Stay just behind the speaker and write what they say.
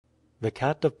The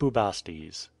Cat of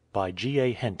Bubastes by G.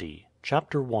 A. Henty.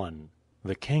 Chapter 1.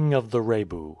 The King of the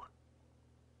Rebu.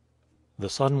 The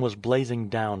sun was blazing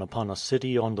down upon a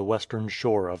city on the western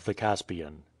shore of the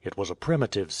Caspian. It was a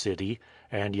primitive city,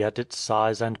 and yet its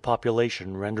size and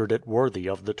population rendered it worthy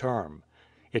of the term.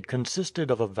 It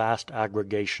consisted of a vast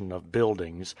aggregation of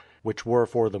buildings, which were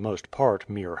for the most part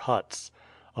mere huts.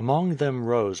 Among them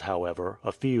rose, however,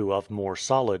 a few of more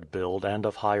solid build and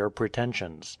of higher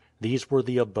pretensions. These were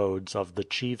the abodes of the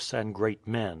chiefs and great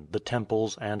men, the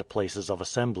temples and places of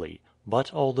assembly.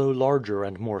 But although larger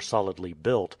and more solidly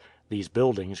built, these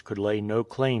buildings could lay no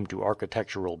claim to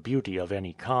architectural beauty of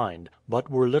any kind, but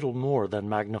were little more than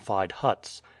magnified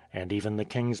huts, and even the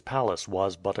king's palace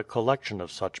was but a collection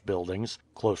of such buildings,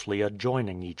 closely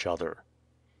adjoining each other.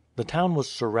 The town was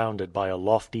surrounded by a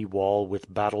lofty wall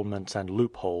with battlements and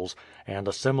loopholes, and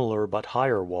a similar but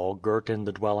higher wall girt in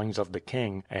the dwellings of the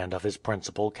king and of his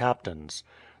principal captains.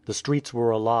 The streets were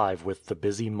alive with the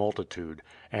busy multitude,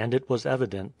 and it was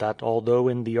evident that although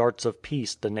in the arts of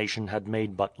peace the nation had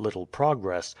made but little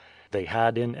progress, they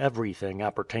had in everything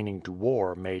appertaining to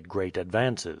war made great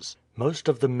advances. Most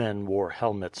of the men wore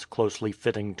helmets closely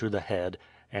fitting to the head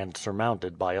and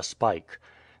surmounted by a spike.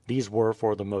 These were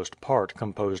for the most part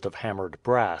composed of hammered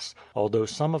brass, although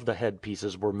some of the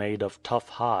headpieces were made of tough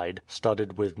hide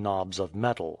studded with knobs of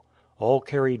metal. All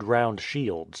carried round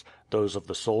shields, those of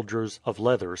the soldiers of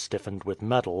leather stiffened with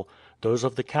metal, those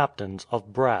of the captains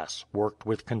of brass, worked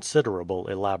with considerable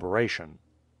elaboration.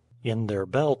 In their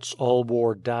belts all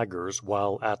wore daggers,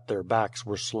 while at their backs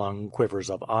were slung quivers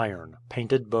of iron.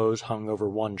 Painted bows hung over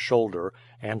one shoulder,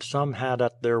 and some had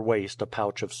at their waist a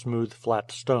pouch of smooth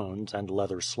flat stones and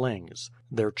leather slings.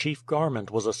 Their chief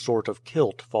garment was a sort of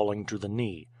kilt falling to the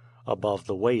knee. Above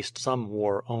the waist some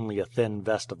wore only a thin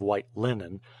vest of white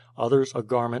linen, others a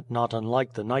garment not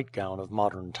unlike the nightgown of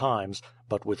modern times,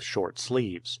 but with short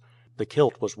sleeves. The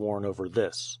kilt was worn over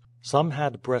this. Some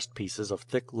had breastpieces of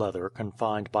thick leather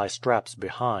confined by straps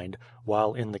behind,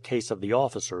 while in the case of the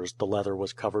officers the leather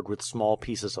was covered with small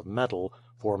pieces of metal,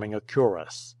 forming a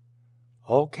cuirass.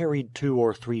 All carried 2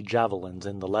 or 3 javelins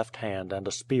in the left hand and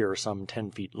a spear some 10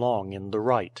 feet long in the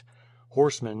right.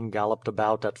 Horsemen galloped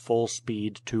about at full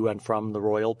speed to and from the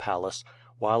royal palace,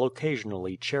 while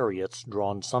occasionally chariots,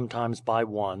 drawn sometimes by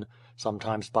 1,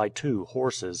 sometimes by 2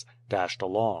 horses, dashed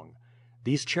along.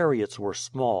 These chariots were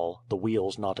small, the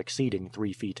wheels not exceeding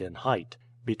 3 feet in height.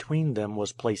 Between them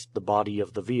was placed the body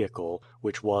of the vehicle,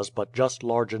 which was but just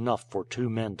large enough for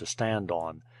 2 men to stand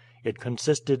on. It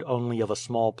consisted only of a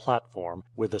small platform,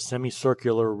 with a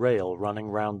semicircular rail running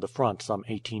round the front some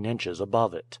 18 inches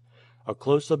above it. A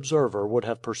close observer would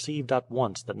have perceived at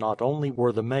once that not only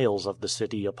were the males of the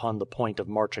city upon the point of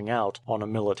marching out on a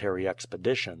military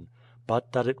expedition,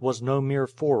 but that it was no mere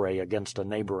foray against a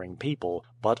neighboring people,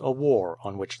 but a war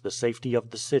on which the safety of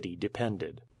the city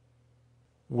depended.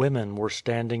 Women were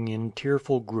standing in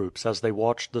tearful groups as they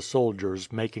watched the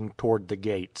soldiers making toward the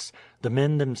gates. The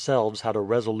men themselves had a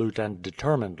resolute and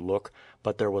determined look,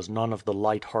 but there was none of the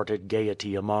light-hearted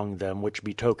gaiety among them which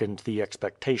betokened the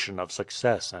expectation of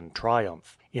success and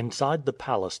triumph. Inside the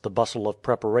palace the bustle of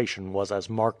preparation was as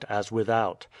marked as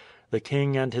without. The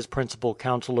king and his principal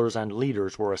councilors and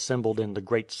leaders were assembled in the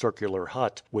great circular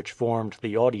hut which formed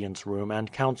the audience room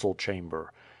and council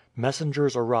chamber.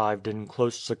 Messengers arrived in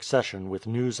close succession with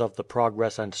news of the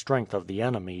progress and strength of the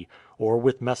enemy, or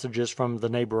with messages from the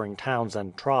neighboring towns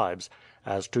and tribes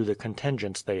as to the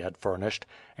contingents they had furnished,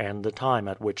 and the time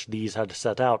at which these had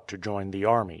set out to join the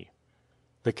army.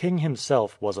 The king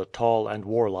himself was a tall and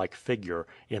warlike figure,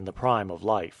 in the prime of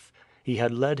life. He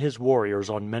had led his warriors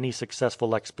on many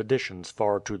successful expeditions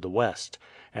far to the west,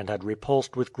 and had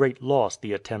repulsed with great loss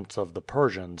the attempts of the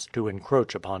Persians to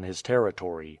encroach upon his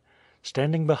territory.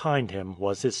 Standing behind him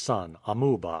was his son,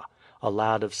 Amuba, a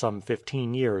lad of some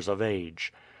 15 years of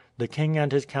age. The king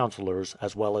and his councilors,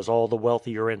 as well as all the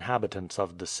wealthier inhabitants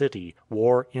of the city,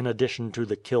 wore, in addition to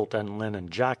the kilt and linen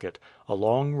jacket, a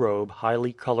long robe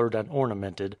highly colored and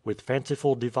ornamented with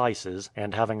fanciful devices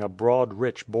and having a broad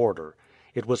rich border.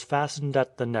 It was fastened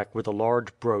at the neck with a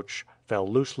large brooch, fell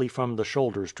loosely from the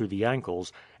shoulders to the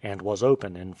ankles, and was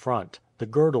open in front. The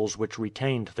girdles which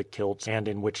retained the kilts and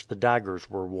in which the daggers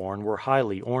were worn were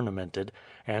highly ornamented,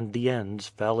 and the ends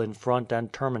fell in front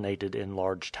and terminated in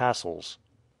large tassels.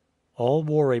 All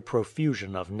wore a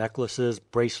profusion of necklaces,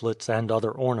 bracelets, and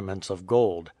other ornaments of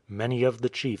gold. Many of the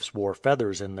chiefs wore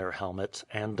feathers in their helmets,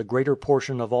 and the greater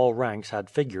portion of all ranks had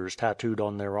figures tattooed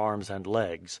on their arms and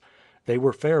legs. They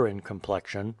were fair in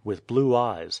complexion, with blue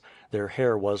eyes, their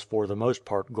hair was for the most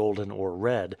part golden or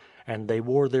red, and they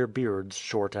wore their beards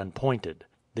short and pointed.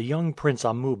 The young Prince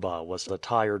Amuba was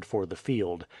attired for the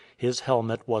field. His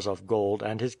helmet was of gold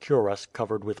and his cuirass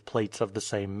covered with plates of the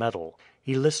same metal.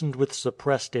 He listened with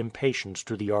suppressed impatience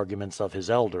to the arguments of his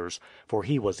elders, for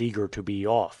he was eager to be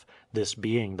off, this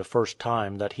being the first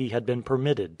time that he had been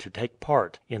permitted to take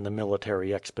part in the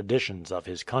military expeditions of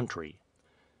his country.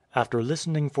 After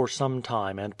listening for some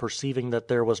time and perceiving that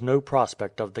there was no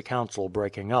prospect of the council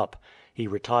breaking up, he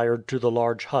retired to the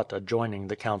large hut adjoining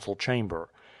the council chamber.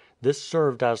 This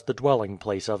served as the dwelling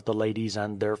place of the ladies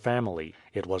and their family.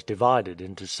 It was divided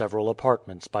into several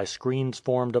apartments by screens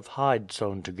formed of hide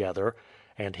sewn together,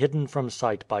 and hidden from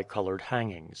sight by colored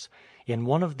hangings. In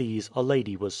one of these a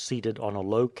lady was seated on a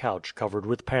low couch covered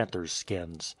with panthers'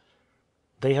 skins.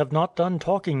 "They have not done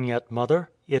talking yet, mother.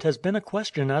 It has been a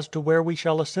question as to where we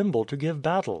shall assemble to give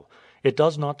battle. It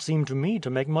does not seem to me to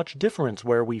make much difference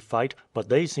where we fight, but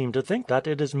they seem to think that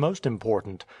it is most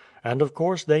important. And of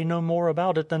course they know more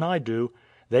about it than I do.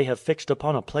 They have fixed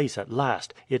upon a place at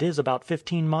last. It is about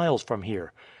 15 miles from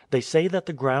here. They say that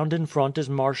the ground in front is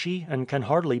marshy and can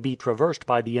hardly be traversed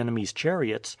by the enemy's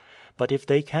chariots. But if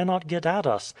they cannot get at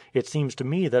us, it seems to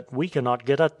me that we cannot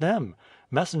get at them.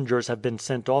 Messengers have been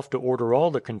sent off to order all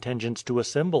the contingents to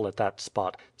assemble at that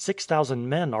spot. 6,000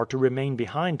 men are to remain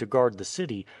behind to guard the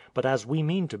city, but as we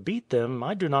mean to beat them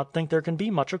I do not think there can be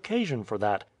much occasion for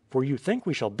that, for you think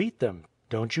we shall beat them.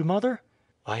 Don't you, mother?"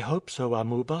 "I hope so,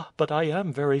 Amuba, but I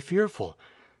am very fearful."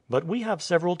 "But we have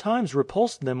several times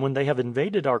repulsed them when they have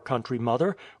invaded our country,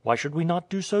 mother. Why should we not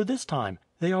do so this time?"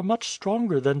 "They are much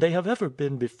stronger than they have ever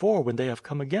been before when they have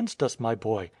come against us, my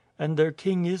boy. And their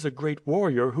king is a great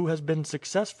warrior who has been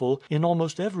successful in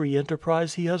almost every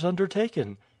enterprise he has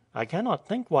undertaken." "I cannot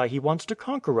think why he wants to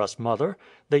conquer us, mother.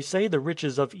 They say the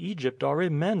riches of Egypt are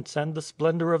immense and the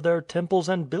splendor of their temples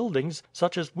and buildings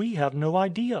such as we have no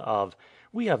idea of.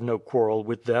 We have no quarrel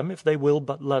with them if they will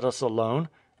but let us alone."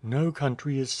 "No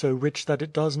country is so rich that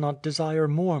it does not desire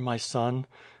more, my son.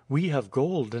 We have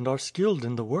gold and are skilled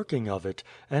in the working of it,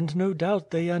 and no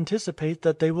doubt they anticipate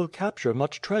that they will capture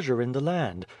much treasure in the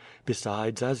land.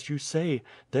 Besides, as you say,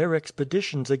 their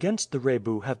expeditions against the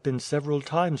Rebu have been several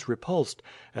times repulsed,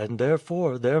 and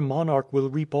therefore their monarch will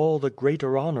reap all the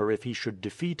greater honor if he should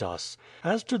defeat us.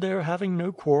 As to their having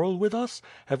no quarrel with us,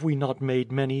 have we not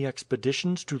made many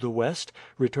expeditions to the west,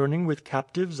 returning with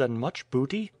captives and much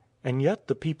booty? And yet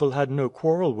the people had no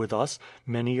quarrel with us.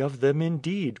 Many of them,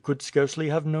 indeed, could scarcely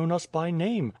have known us by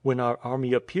name when our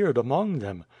army appeared among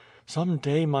them. Some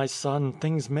day, my son,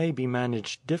 things may be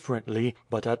managed differently,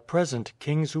 but at present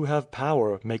kings who have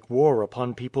power make war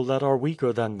upon people that are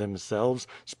weaker than themselves,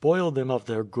 spoil them of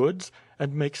their goods,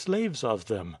 and make slaves of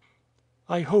them.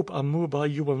 I hope, Amuba,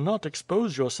 you will not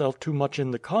expose yourself too much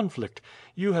in the conflict.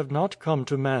 You have not come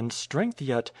to man's strength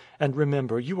yet, and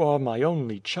remember you are my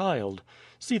only child.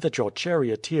 See that your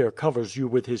charioteer covers you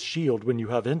with his shield when you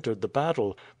have entered the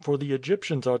battle, for the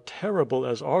Egyptians are terrible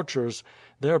as archers.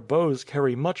 Their bows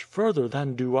carry much further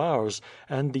than do ours,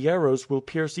 and the arrows will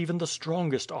pierce even the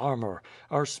strongest armor.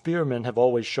 Our spearmen have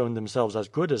always shown themselves as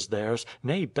good as theirs,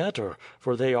 nay better,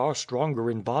 for they are stronger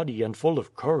in body and full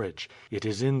of courage. It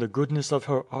is in the goodness of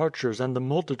her archers and the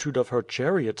multitude of her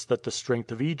chariots that the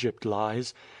strength of Egypt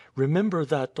lies. Remember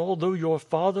that although your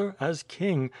father, as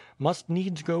king, must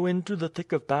needs go into the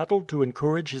thick of battle to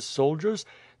encourage his soldiers,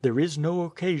 there is no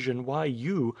occasion why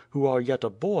you, who are yet a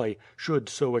boy, should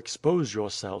so expose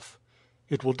yourself.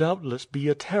 It will doubtless be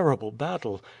a terrible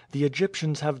battle. The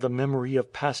Egyptians have the memory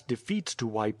of past defeats to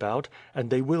wipe out, and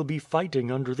they will be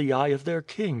fighting under the eye of their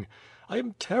king. I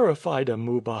am terrified,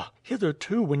 Amuba.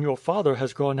 Hitherto, when your father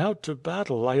has gone out to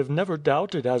battle, I have never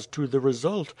doubted as to the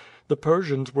result. The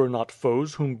Persians were not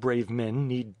foes whom brave men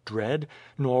need dread,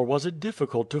 nor was it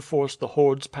difficult to force the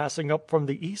hordes passing up from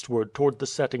the eastward toward the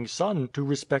setting sun to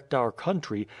respect our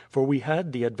country, for we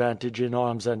had the advantage in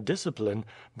arms and discipline.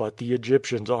 But the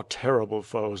Egyptians are terrible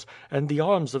foes, and the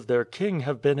arms of their king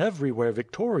have been everywhere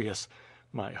victorious.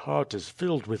 My heart is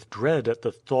filled with dread at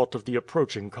the thought of the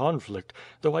approaching conflict,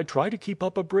 though I try to keep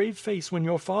up a brave face when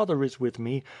your father is with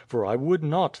me, for I would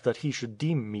not that he should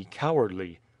deem me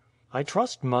cowardly." "I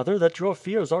trust, mother, that your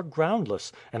fears are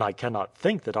groundless, and I cannot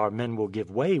think that our men will give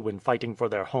way when fighting for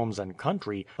their homes and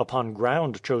country, upon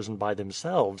ground chosen by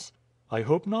themselves." "I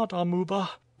hope not,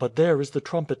 Amuba. But there is the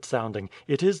trumpet sounding.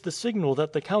 It is the signal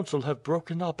that the council have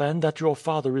broken up and that your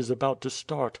father is about to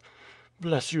start.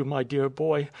 Bless you, my dear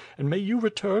boy, and may you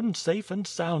return safe and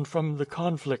sound from the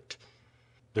conflict."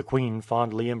 The queen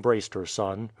fondly embraced her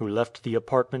son, who left the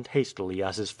apartment hastily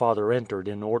as his father entered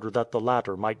in order that the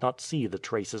latter might not see the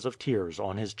traces of tears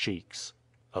on his cheeks.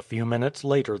 A few minutes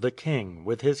later the king,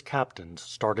 with his captains,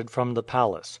 started from the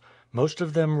palace. Most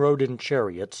of them rode in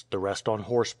chariots, the rest on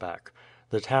horseback.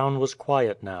 The town was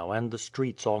quiet now and the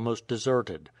streets almost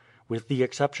deserted. With the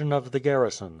exception of the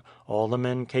garrison, all the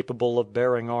men capable of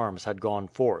bearing arms had gone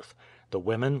forth. The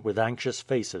women, with anxious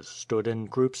faces, stood in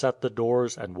groups at the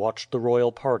doors and watched the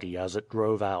royal party as it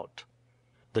drove out.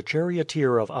 The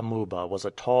charioteer of Amuba was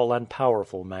a tall and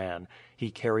powerful man.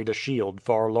 He carried a shield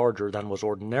far larger than was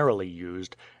ordinarily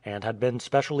used, and had been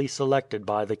specially selected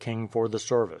by the king for the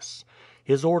service.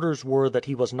 His orders were that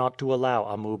he was not to allow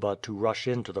Amuba to rush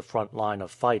into the front line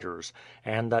of fighters,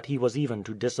 and that he was even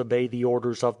to disobey the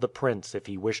orders of the prince if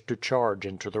he wished to charge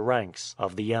into the ranks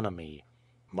of the enemy.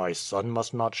 "My son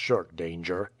must not shirk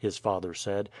danger," his father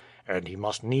said, "and he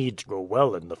must needs go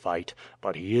well in the fight;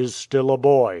 but he is still a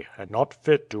boy, and not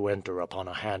fit to enter upon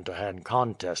a hand-to-hand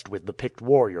contest with the picked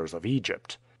warriors of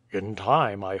Egypt. In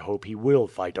time I hope he will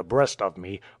fight abreast of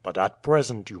me, but at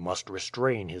present you must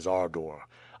restrain his ardor.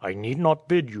 I need not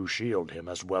bid you shield him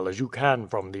as well as you can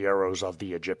from the arrows of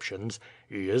the Egyptians.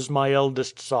 He is my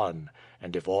eldest son,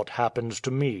 and if aught happens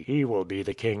to me he will be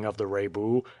the king of the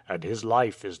Rebu, and his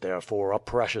life is therefore a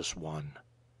precious one."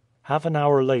 Half an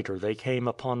hour later they came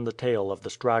upon the tail of the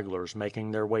stragglers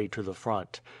making their way to the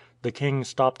front. The king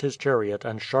stopped his chariot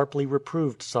and sharply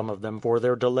reproved some of them for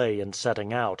their delay in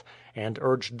setting out, and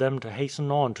urged them to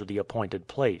hasten on to the appointed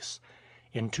place.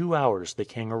 In 2 hours the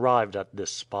king arrived at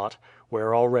this spot,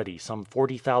 where already some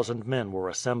 40,000 men were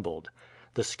assembled.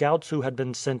 The scouts who had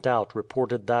been sent out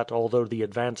reported that although the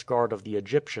advance guard of the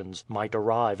Egyptians might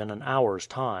arrive in an hour's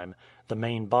time, the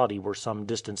main body were some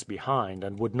distance behind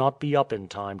and would not be up in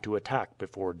time to attack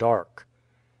before dark.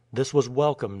 This was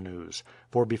welcome news,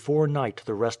 for before night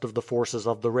the rest of the forces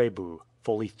of the Rebu,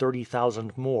 fully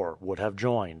 30,000 more, would have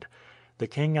joined. The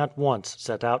king at once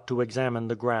set out to examine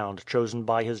the ground chosen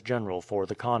by his general for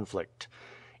the conflict.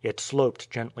 It sloped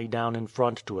gently down in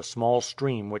front to a small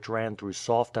stream which ran through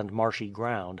soft and marshy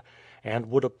ground, and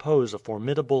would oppose a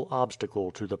formidable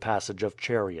obstacle to the passage of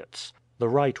chariots. The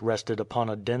right rested upon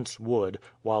a dense wood,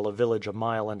 while a village a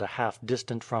mile and a half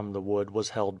distant from the wood was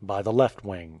held by the left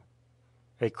wing.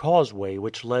 A causeway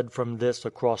which led from this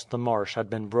across the marsh had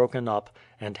been broken up,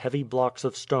 and heavy blocks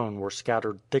of stone were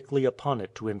scattered thickly upon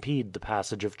it to impede the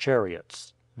passage of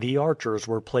chariots. The archers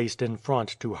were placed in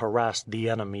front to harass the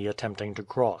enemy attempting to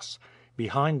cross.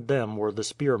 Behind them were the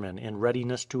spearmen in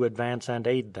readiness to advance and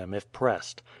aid them if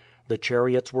pressed. The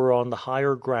chariots were on the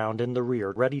higher ground in the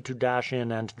rear ready to dash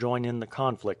in and join in the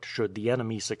conflict should the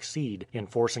enemy succeed in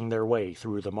forcing their way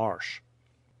through the marsh.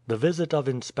 The visit of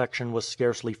inspection was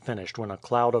scarcely finished when a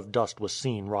cloud of dust was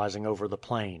seen rising over the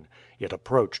plain. It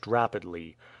approached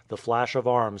rapidly. The flash of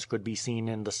arms could be seen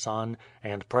in the sun,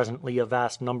 and presently a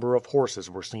vast number of horses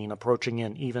were seen approaching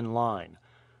in even line.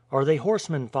 "Are they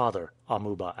horsemen, father?"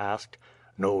 Amuba asked.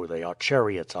 "No, they are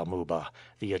chariots, Amuba.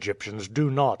 The Egyptians do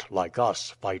not, like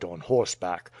us, fight on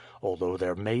horseback, although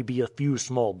there may be a few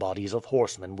small bodies of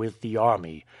horsemen with the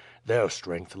army. Their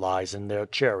strength lies in their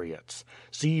chariots.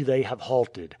 See, they have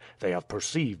halted. They have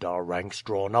perceived our ranks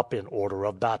drawn up in order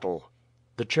of battle."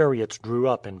 The chariots drew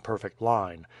up in perfect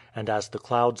line, and as the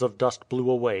clouds of dust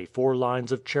blew away 4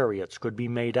 lines of chariots could be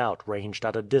made out ranged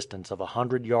at a distance of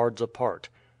 100 yards apart.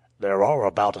 "There are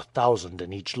about 1,000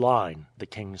 in each line," the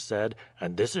king said,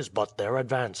 "and this is but their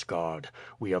advance guard.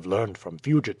 We have learned from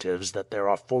fugitives that there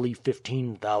are fully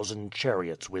 15,000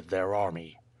 chariots with their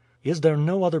army." "Is there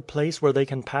no other place where they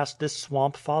can pass this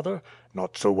swamp, father?"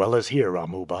 "Not so well as here,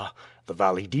 Amuba. The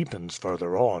valley deepens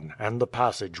further on, and the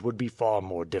passage would be far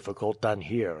more difficult than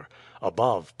here.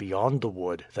 Above, beyond the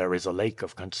wood, there is a lake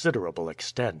of considerable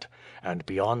extent, and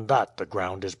beyond that the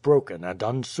ground is broken and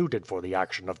unsuited for the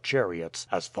action of chariots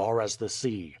as far as the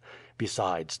sea.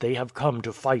 Besides, they have come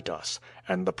to fight us,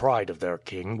 and the pride of their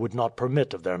king would not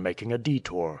permit of their making a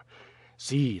detour.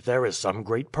 See, there is some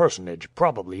great personage,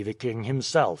 probably the king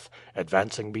himself,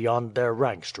 advancing beyond their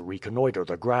ranks to reconnoiter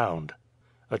the ground."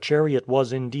 A chariot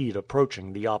was indeed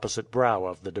approaching the opposite brow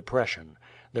of the depression.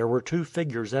 There were 2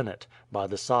 figures in it. By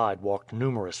the side walked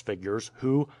numerous figures,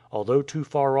 who, although too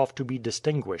far off to be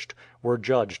distinguished, were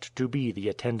judged to be the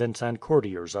attendants and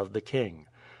courtiers of the king.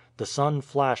 The sun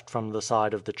flashed from the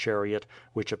side of the chariot,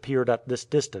 which appeared at this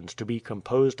distance to be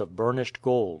composed of burnished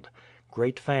gold.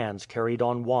 Great fans carried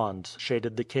on wands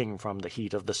shaded the king from the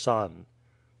heat of the sun.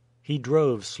 He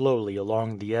drove slowly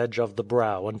along the edge of the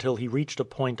brow until he reached a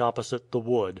point opposite the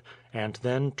wood, and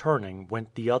then, turning,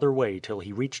 went the other way till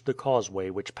he reached the causeway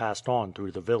which passed on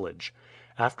through the village.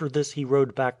 After this he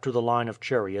rode back to the line of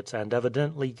chariots and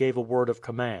evidently gave a word of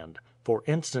command, for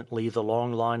instantly the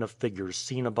long line of figures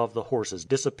seen above the horses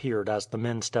disappeared as the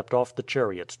men stepped off the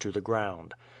chariots to the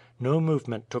ground. No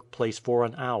movement took place for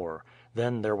an hour.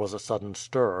 Then there was a sudden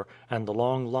stir, and the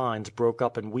long lines broke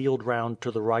up and wheeled round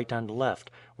to the right and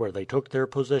left, where they took their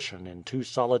position in two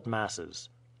solid masses.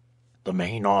 "The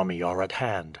main army are at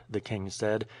hand," the king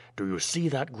said. "Do you see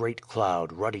that great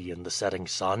cloud, ruddy in the setting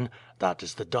sun? That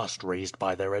is the dust raised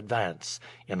by their advance.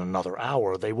 In another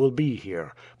hour they will be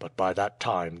here, but by that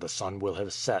time the sun will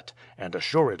have set, and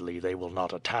assuredly they will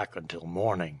not attack until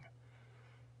morning."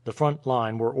 The front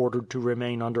line were ordered to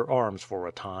remain under arms for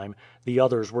a time, the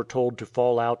others were told to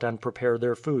fall out and prepare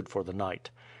their food for the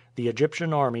night. The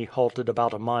Egyptian army halted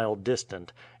about a mile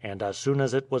distant, and as soon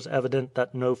as it was evident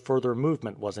that no further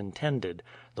movement was intended,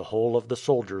 the whole of the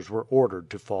soldiers were ordered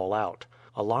to fall out.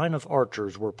 A line of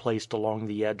archers were placed along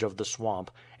the edge of the swamp,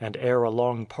 and ere a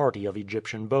long party of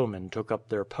Egyptian bowmen took up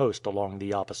their post along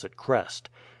the opposite crest.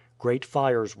 Great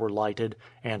fires were lighted,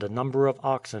 and a number of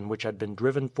oxen which had been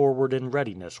driven forward in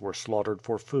readiness were slaughtered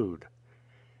for food.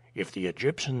 "If the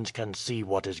Egyptians can see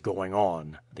what is going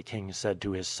on," the king said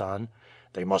to his son,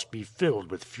 "they must be filled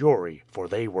with fury, for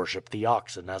they worship the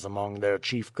oxen as among their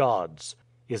chief gods."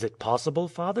 "Is it possible,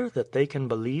 father, that they can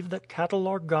believe that cattle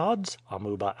are gods?"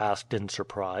 Amuba asked in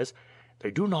surprise. "They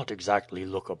do not exactly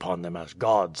look upon them as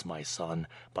gods, my son,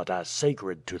 but as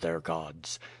sacred to their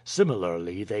gods.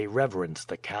 Similarly they reverence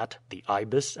the cat, the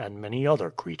ibis, and many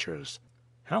other creatures."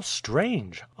 "How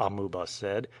strange!" Amuba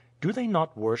said. "Do they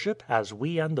not worship, as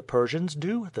we and the Persians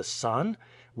do, the sun,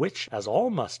 which, as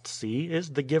all must see,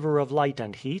 is the giver of light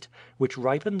and heat, which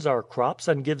ripens our crops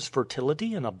and gives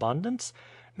fertility in abundance?"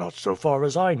 "Not so far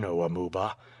as I know,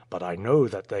 Amuba. But I know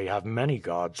that they have many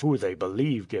gods who they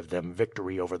believe give them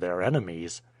victory over their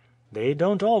enemies." "They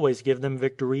don't always give them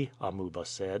victory," Amuba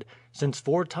said. "Since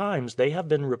 4 times they have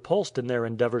been repulsed in their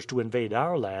endeavors to invade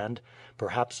our land.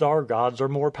 Perhaps our gods are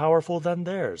more powerful than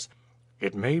theirs."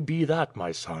 "It may be that,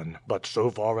 my son; but so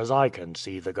far as I can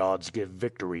see the gods give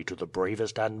victory to the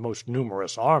bravest and most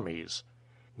numerous armies."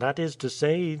 "That is to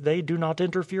say, they do not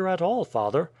interfere at all,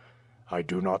 father." "I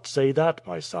do not say that,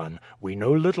 my son. We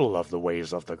know little of the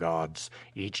ways of the gods.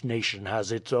 Each nation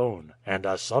has its own, and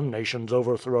as some nations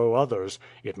overthrow others,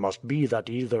 it must be that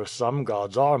either some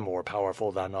gods are more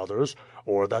powerful than others,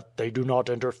 or that they do not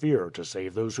interfere to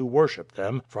save those who worship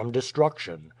them from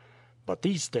destruction. But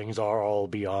these things are all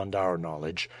beyond our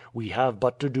knowledge. We have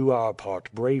but to do our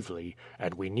part bravely,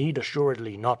 and we need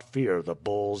assuredly not fear the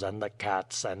bulls and the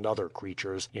cats and other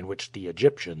creatures in which the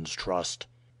Egyptians trust."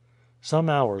 Some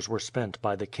hours were spent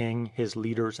by the king, his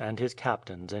leaders, and his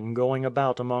captains in going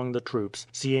about among the troops,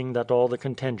 seeing that all the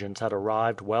contingents had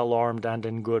arrived well armed and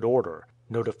in good order,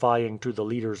 notifying to the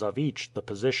leaders of each the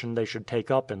position they should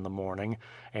take up in the morning,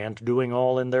 and doing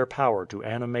all in their power to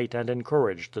animate and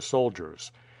encourage the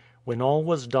soldiers. When all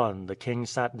was done the king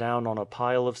sat down on a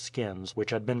pile of skins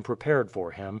which had been prepared for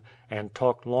him, and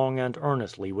talked long and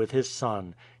earnestly with his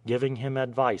son, giving him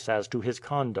advice as to his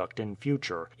conduct in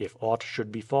future if aught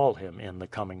should befall him in the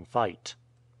coming fight.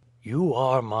 "You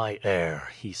are my heir,"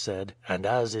 he said, "and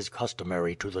as is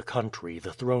customary to the country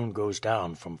the throne goes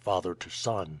down from father to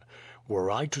son.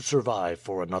 Were I to survive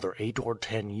for another 8 or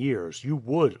 10 years you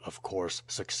would, of course,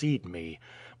 succeed me.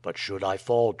 But should I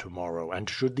fall tomorrow and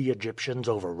should the Egyptians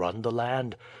overrun the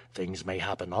land, things may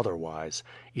happen otherwise.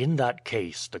 In that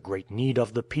case the great need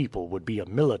of the people would be a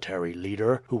military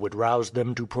leader who would rouse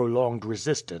them to prolonged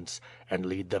resistance, and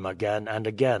lead them again and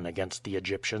again against the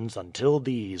Egyptians until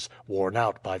these, worn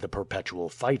out by the perpetual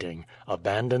fighting,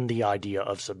 abandon the idea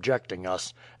of subjecting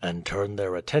us and turn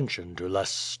their attention to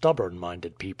less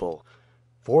stubborn-minded people.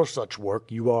 For such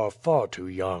work you are far too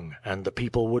young, and the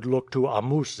people would look to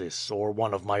Amusis or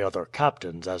one of my other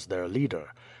captains as their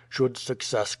leader. Should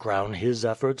success crown his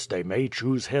efforts they may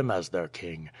choose him as their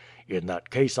king. In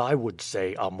that case I would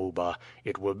say, Amuba,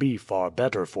 it will be far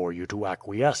better for you to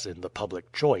acquiesce in the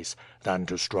public choice than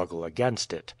to struggle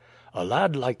against it. A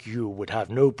lad like you would have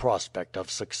no prospect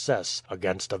of success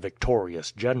against a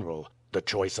victorious general, the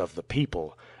choice of the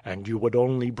people, and you would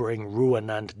only bring ruin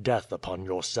and death upon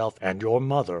yourself and your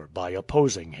mother by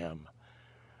opposing him.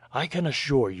 I can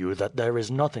assure you that there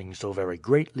is nothing so very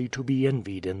greatly to be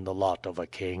envied in the lot of a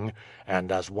king,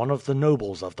 and as one of the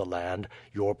nobles of the land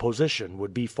your position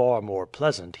would be far more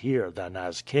pleasant here than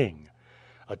as king.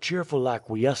 A cheerful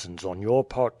acquiescence on your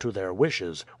part to their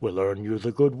wishes will earn you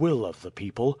the goodwill of the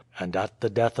people, and at the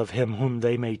death of him whom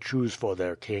they may choose for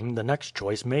their king the next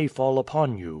choice may fall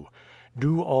upon you.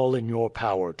 Do all in your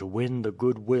power to win the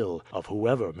goodwill of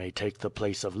whoever may take the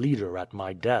place of leader at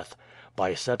my death,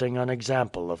 by setting an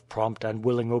example of prompt and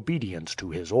willing obedience to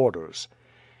his orders.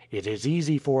 It is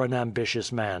easy for an ambitious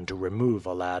man to remove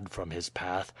a lad from his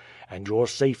path, and your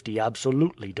safety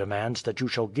absolutely demands that you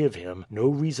shall give him no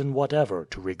reason whatever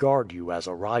to regard you as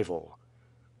a rival."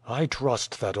 "I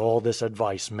trust that all this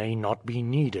advice may not be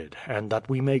needed, and that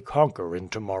we may conquer in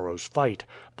tomorrow's fight;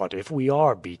 but if we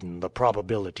are beaten the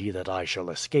probability that I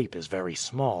shall escape is very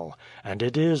small, and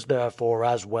it is therefore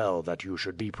as well that you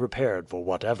should be prepared for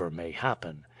whatever may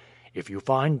happen. If you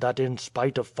find that in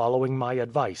spite of following my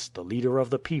advice the leader of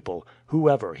the people,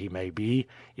 whoever he may be,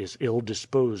 is ill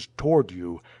disposed toward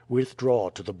you, withdraw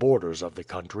to the borders of the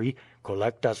country,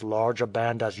 collect as large a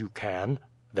band as you can.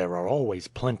 There are always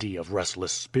plenty of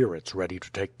restless spirits ready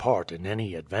to take part in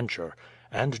any adventure,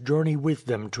 and journey with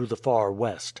them to the far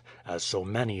west, as so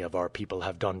many of our people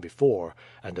have done before,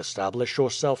 and establish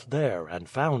yourself there and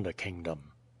found a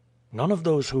kingdom. None of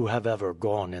those who have ever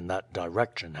gone in that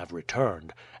direction have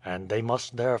returned, and they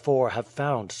must therefore have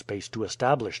found space to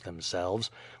establish themselves,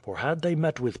 for had they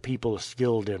met with people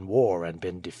skilled in war and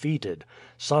been defeated,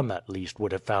 some at least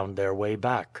would have found their way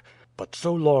back. But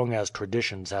so long as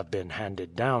traditions have been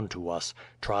handed down to us,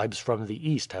 tribes from the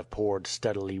east have poured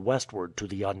steadily westward to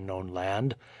the unknown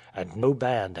land, and no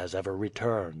band has ever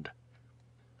returned."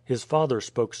 His father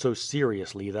spoke so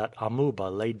seriously that Amuba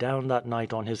lay down that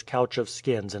night on his couch of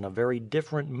skins in a very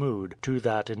different mood to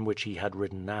that in which he had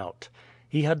ridden out.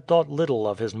 He had thought little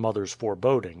of his mother's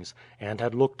forebodings, and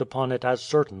had looked upon it as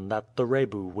certain that the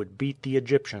Rebu would beat the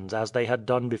Egyptians as they had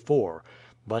done before;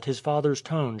 but his father's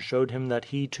tone showed him that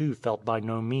he too felt by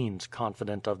no means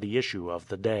confident of the issue of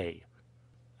the day.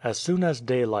 As soon as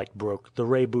daylight broke the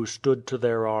Rebu stood to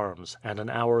their arms, and an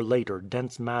hour later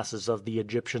dense masses of the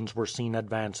Egyptians were seen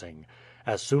advancing.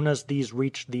 As soon as these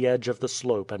reached the edge of the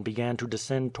slope and began to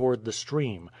descend toward the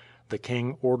stream, the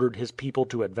king ordered his people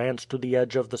to advance to the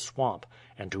edge of the swamp,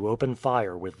 and to open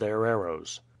fire with their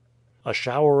arrows. A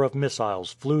shower of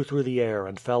missiles flew through the air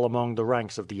and fell among the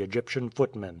ranks of the Egyptian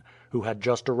footmen, who had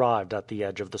just arrived at the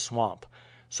edge of the swamp.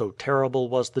 So terrible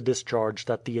was the discharge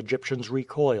that the Egyptians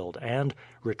recoiled and,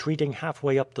 retreating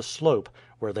halfway up the slope,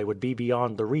 where they would be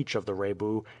beyond the reach of the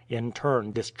Rebu, in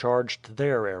turn discharged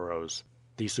their arrows.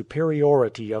 The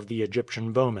superiority of the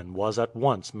Egyptian bowmen was at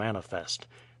once manifest.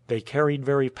 They carried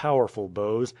very powerful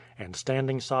bows, and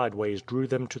standing sideways drew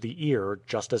them to the ear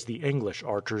just as the English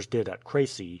archers did at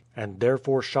Crécy, and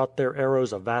therefore shot their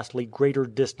arrows a vastly greater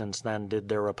distance than did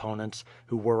their opponents,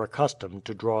 who were accustomed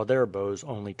to draw their bows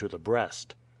only to the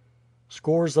breast.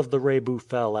 Scores of the Rebu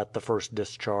fell at the first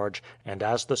discharge, and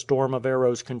as the storm of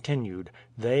arrows continued,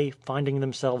 they, finding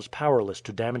themselves powerless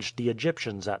to damage the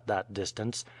Egyptians at that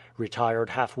distance, retired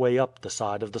halfway up the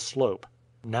side of the slope.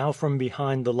 Now from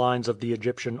behind the lines of the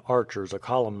Egyptian archers a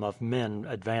column of men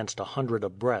advanced 100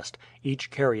 abreast,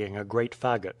 each carrying a great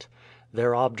fagot.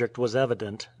 Their object was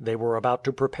evident: they were about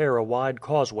to prepare a wide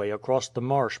causeway across the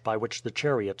marsh by which the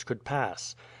chariots could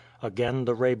pass. Again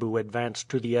the Rebu advanced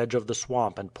to the edge of the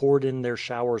swamp and poured in their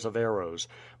showers of arrows;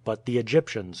 but the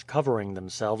Egyptians, covering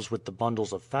themselves with the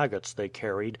bundles of fagots they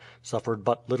carried, suffered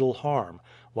but little harm,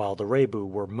 while the Rebu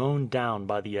were mown down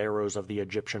by the arrows of the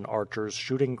Egyptian archers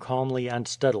shooting calmly and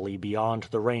steadily beyond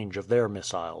the range of their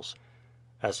missiles.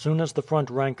 As soon as the front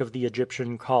rank of the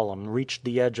Egyptian column reached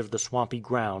the edge of the swampy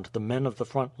ground the men of the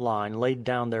front line laid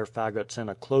down their fagots in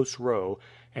a close row,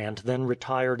 and then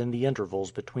retired in the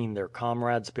intervals between their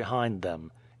comrades behind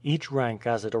them. Each rank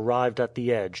as it arrived at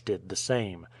the edge did the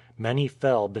same. Many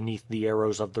fell beneath the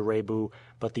arrows of the Rebu,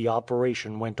 but the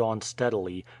operation went on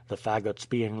steadily, the fagots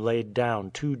being laid down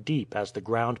too deep as the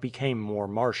ground became more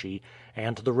marshy,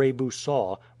 and the Rebu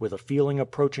saw, with a feeling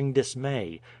approaching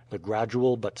dismay, the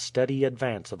gradual but steady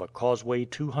advance of a causeway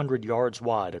 200 yards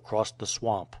wide across the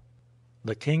swamp.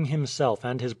 The king himself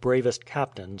and his bravest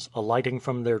captains, alighting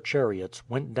from their chariots,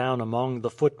 went down among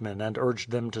the footmen and urged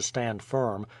them to stand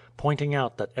firm, pointing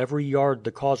out that every yard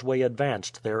the causeway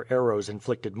advanced their arrows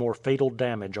inflicted more fatal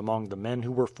damage among the men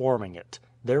who were forming it.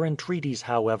 Their entreaties,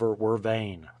 however, were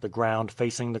vain. The ground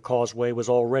facing the causeway was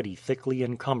already thickly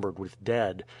encumbered with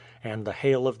dead, and the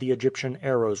hail of the Egyptian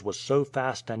arrows was so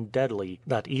fast and deadly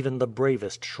that even the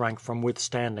bravest shrank from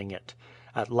withstanding it.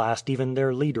 At last even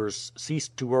their leaders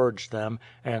ceased to urge them,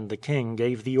 and the king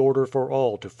gave the order for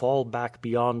all to fall back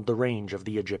beyond the range of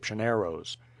the Egyptian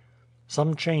arrows.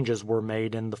 Some changes were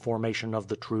made in the formation of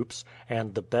the troops,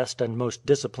 and the best and most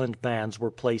disciplined bands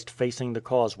were placed facing the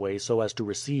causeway so as to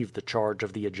receive the charge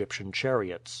of the Egyptian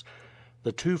chariots.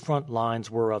 The two front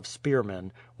lines were of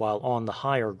spearmen, while on the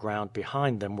higher ground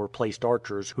behind them were placed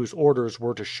archers whose orders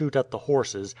were to shoot at the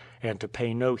horses and to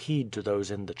pay no heed to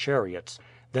those in the chariots.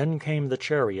 Then came the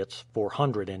chariots,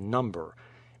 400 in number.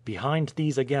 Behind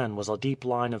these again was a deep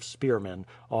line of spearmen;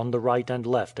 on the right and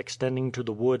left extending to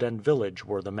the wood and village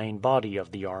were the main body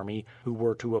of the army who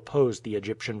were to oppose the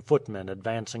Egyptian footmen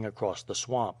advancing across the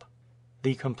swamp.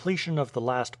 The completion of the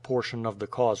last portion of the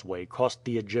causeway cost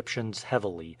the Egyptians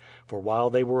heavily, for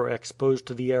while they were exposed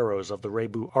to the arrows of the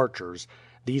Rebu archers,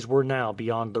 these were now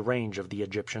beyond the range of the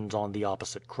Egyptians on the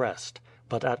opposite crest.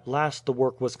 But at last the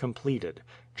work was completed.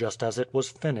 Just as it was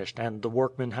finished and the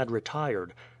workmen had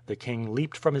retired, the king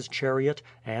leaped from his chariot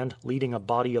and, leading a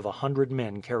body of 100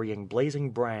 men carrying blazing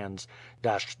brands,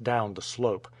 dashed down the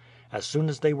slope. As soon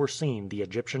as they were seen the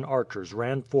Egyptian archers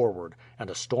ran forward and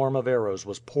a storm of arrows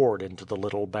was poured into the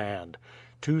little band.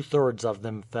 2/3 of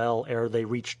them fell ere they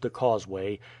reached the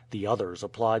causeway, the others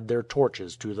applied their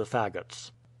torches to the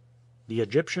fagots. The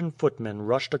Egyptian footmen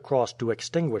rushed across to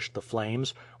extinguish the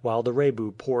flames, while the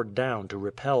Rebu poured down to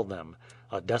repel them.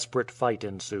 A desperate fight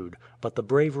ensued, but the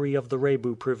bravery of the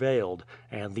Rebu prevailed,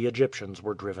 and the Egyptians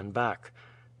were driven back.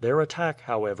 Their attack,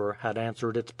 however, had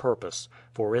answered its purpose,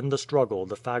 for in the struggle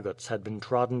the fagots had been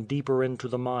trodden deeper into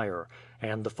the mire,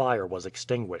 and the fire was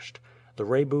extinguished. The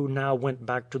Rebu now went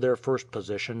back to their first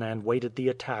position and waited the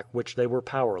attack which they were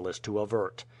powerless to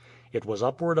avert. It was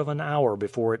upward of an hour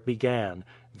before it began,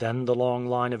 then the long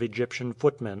line of Egyptian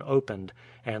footmen opened,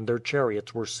 and their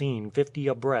chariots were seen 50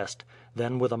 abreast,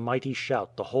 then with a mighty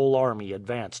shout the whole army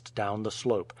advanced down the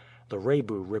slope. The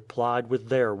Rebu replied with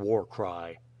their war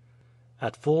cry.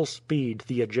 At full speed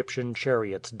the Egyptian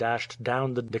chariots dashed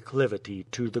down the declivity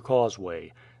to the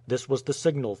causeway. This was the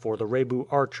signal for the Rebu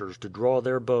archers to draw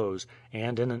their bows,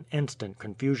 and in an instant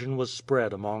confusion was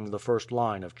spread among the first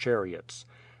line of chariots.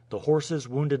 The horses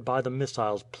wounded by the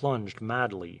missiles plunged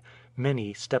madly.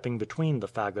 Many, stepping between the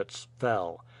fagots,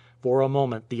 fell. For a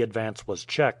moment the advance was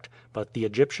checked, but the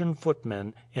Egyptian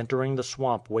footmen, entering the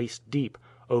swamp waist deep,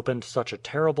 opened such a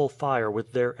terrible fire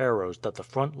with their arrows that the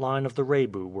front line of the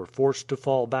Rebu were forced to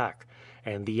fall back,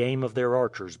 and the aim of their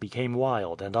archers became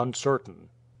wild and uncertain.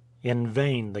 In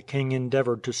vain the king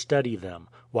endeavored to steady them.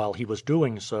 While he was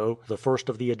doing so, the first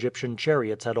of the Egyptian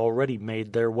chariots had already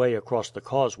made their way across the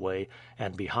causeway,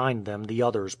 and behind them the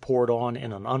others poured on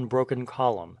in an unbroken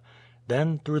column.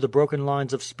 Then through the broken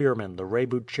lines of spearmen the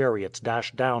Rebu chariots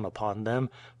dashed down upon them,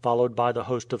 followed by the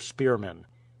host of spearmen.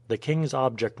 The king's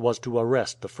object was to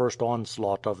arrest the first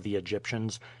onslaught of the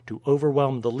Egyptians, to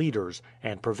overwhelm the leaders,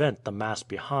 and prevent the mass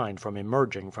behind from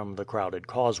emerging from the crowded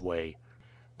causeway.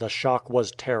 The shock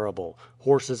was terrible.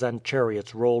 Horses and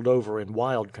chariots rolled over in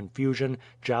wild confusion,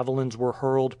 javelins were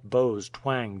hurled, bows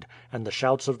twanged, and the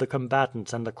shouts of the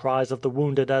combatants and the cries of the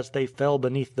wounded as they fell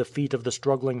beneath the feet of the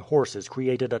struggling horses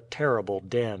created a terrible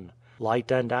din.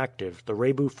 Light and active, the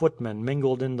Rebu footmen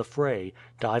mingled in the fray,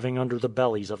 diving under the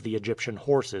bellies of the Egyptian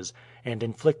horses, and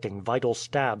inflicting vital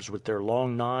stabs with their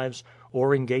long knives,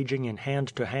 or engaging in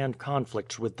hand-to-hand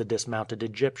conflicts with the dismounted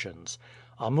Egyptians.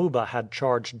 Amuba had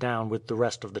charged down with the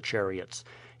rest of the chariots.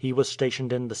 He was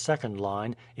stationed in the second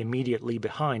line, immediately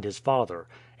behind his father,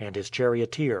 and his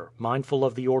charioteer, mindful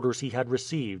of the orders he had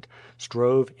received,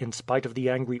 strove, in spite of the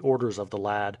angry orders of the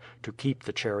lad, to keep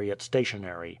the chariot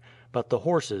stationary. But the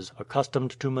horses,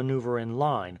 accustomed to maneuver in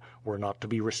line, were not to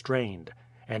be restrained,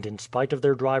 and in spite of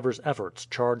their driver's efforts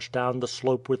charged down the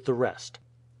slope with the rest.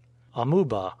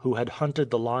 Amuba, who had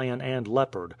hunted the lion and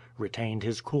leopard, retained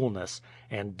his coolness,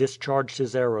 and discharged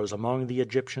his arrows among the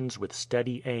Egyptians with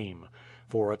steady aim.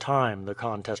 For a time the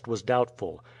contest was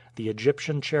doubtful. The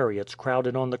Egyptian chariots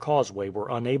crowded on the causeway were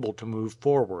unable to move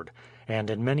forward, and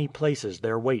in many places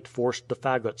their weight forced the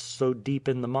fagots so deep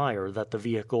in the mire that the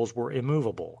vehicles were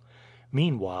immovable.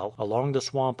 Meanwhile, along the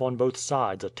swamp on both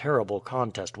sides a terrible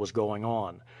contest was going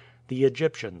on. The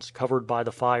Egyptians, covered by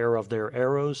the fire of their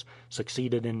arrows,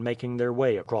 succeeded in making their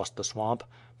way across the swamp,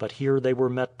 but here they were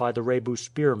met by the Rebu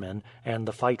spearmen, and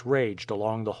the fight raged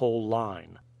along the whole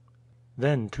line.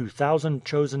 Then 2,000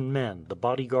 chosen men, the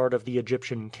bodyguard of the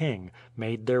Egyptian king,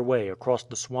 made their way across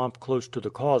the swamp close to the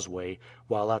causeway,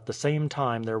 while at the same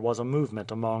time there was a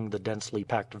movement among the densely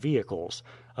packed vehicles.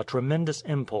 A tremendous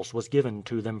impulse was given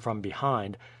to them from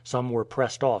behind, some were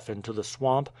pressed off into the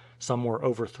swamp, some were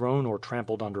overthrown or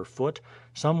trampled underfoot,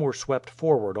 some were swept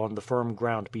forward on the firm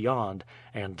ground beyond,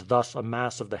 and thus a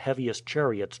mass of the heaviest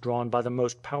chariots drawn by the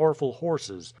most powerful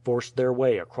horses forced their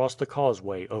way across the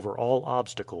causeway over all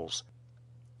obstacles.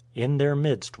 In their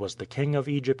midst was the king of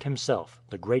Egypt himself,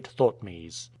 the great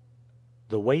Thotmes.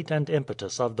 The weight and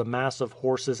impetus of the mass of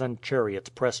horses and chariots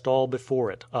pressed all before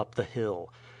it, up the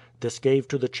hill. This gave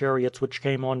to the chariots which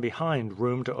came on behind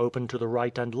room to open to the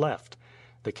right and left.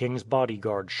 The king's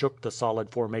bodyguard shook the solid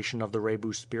formation of the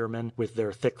Rebu spearmen with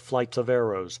their thick flights of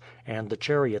arrows, and the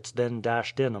chariots then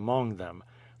dashed in among them.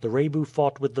 The Rebu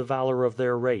fought with the valor of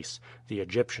their race. The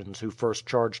Egyptians who first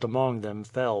charged among them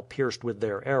fell pierced with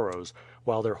their arrows,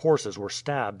 while their horses were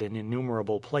stabbed in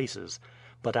innumerable places.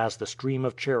 but as the stream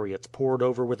of chariots poured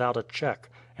over without a check,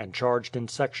 and charged in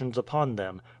sections upon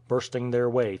them, bursting their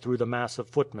way through the mass of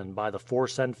footmen by the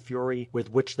force and fury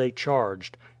with which they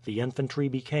charged, the infantry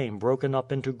became broken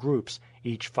up into groups,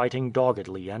 each fighting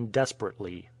doggedly and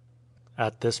desperately.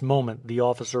 At this moment the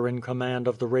officer in command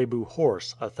of the Rebu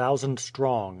horse, 1,000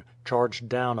 strong, charged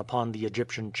down upon the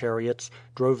Egyptian chariots,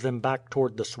 drove them back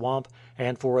toward the swamp,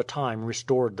 and for a time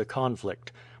restored the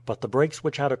conflict. But the breaks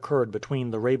which had occurred between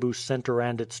the Rebu center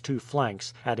and its two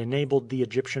flanks had enabled the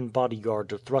Egyptian bodyguard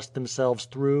to thrust themselves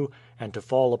through and to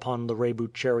fall upon the Rebu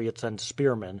chariots and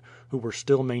spearmen, who were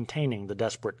still maintaining the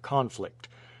desperate conflict.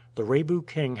 The Rebu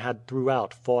king had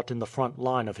throughout fought in the front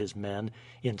line of his men,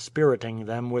 inspiriting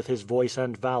them with his voice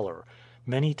and valor.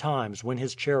 Many times, when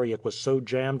his chariot was so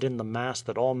jammed in the mass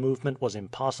that all movement was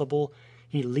impossible,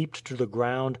 he leaped to the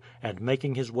ground, and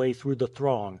making his way through the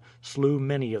throng, slew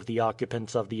many of the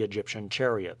occupants of the Egyptian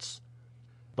chariots.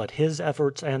 But his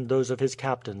efforts and those of his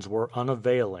captains were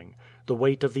unavailing. The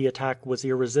weight of the attack was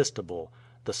irresistible.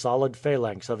 The solid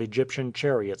phalanx of Egyptian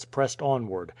chariots pressed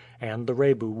onward, and the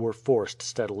Rebu were forced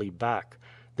steadily back.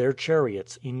 Their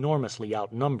chariots, enormously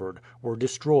outnumbered, were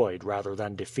destroyed rather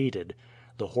than defeated.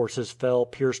 The horses fell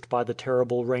pierced by the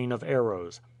terrible rain of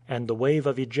arrows, and the wave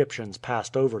of Egyptians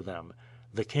passed over them.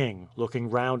 The king, looking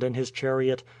round in his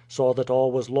chariot, saw that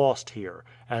all was lost here,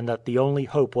 and that the only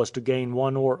hope was to gain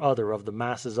one or other of the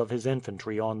masses of his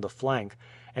infantry on the flank,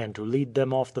 and to lead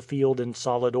them off the field in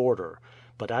solid order.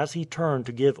 But as he turned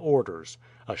to give orders,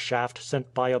 a shaft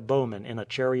sent by a bowman in a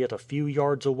chariot a few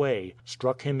yards away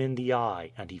struck him in the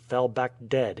eye, and he fell back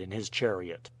dead in his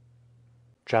chariot.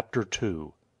 Chapter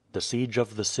 2: The Siege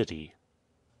of the City.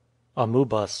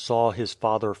 Amuba saw his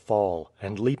father fall,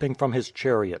 and leaping from his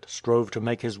chariot, strove to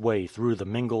make his way through the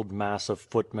mingled mass of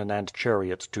footmen and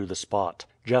chariots to the spot.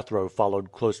 Jethro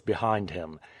followed close behind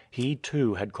him. He,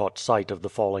 too, had caught sight of the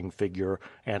falling figure,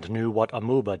 and knew what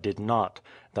Amuba did not,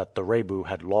 that the Rebu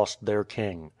had lost their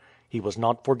king. He was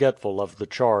not forgetful of the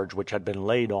charge which had been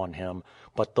laid on him,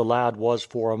 but the lad was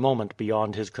for a moment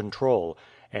beyond his control,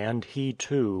 and he,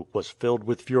 too, was filled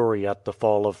with fury at the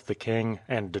fall of the king,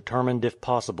 and determined if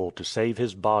possible to save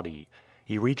his body.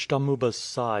 He reached Amuba's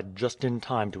side just in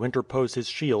time to interpose his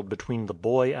shield between the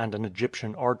boy and an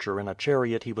Egyptian archer in a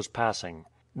chariot he was passing.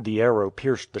 The arrow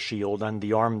pierced the shield and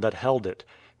the arm that held it.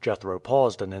 Jethro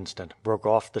paused an instant, broke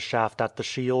off the shaft at the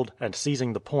shield, and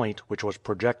seizing the point, which was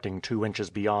projecting 2 inches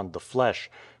beyond the flesh,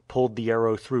 pulled the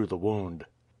arrow through the wound.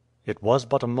 It was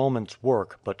but a moment's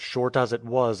work, but short as it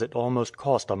was it almost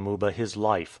cost Amuba his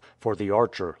life, for the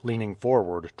archer, leaning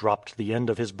forward, dropped the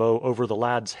end of his bow over the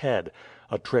lad's head,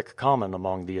 a trick common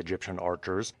among the Egyptian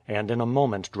archers, and in a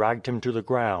moment dragged him to the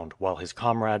ground, while his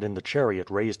comrade in the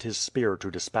chariot raised his spear to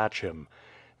dispatch him.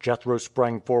 Jethro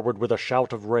sprang forward with a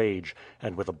shout of rage,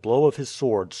 and with a blow of his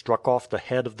sword struck off the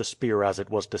head of the spear as it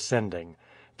was descending.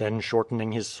 Then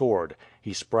shortening his sword,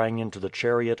 he sprang into the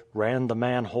chariot, ran the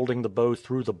man holding the bow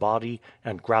through the body,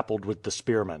 and grappled with the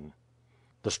spearman.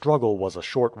 The struggle was a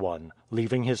short one.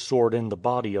 Leaving his sword in the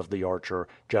body of the archer,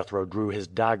 Jethro drew his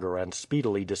dagger and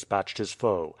speedily dispatched his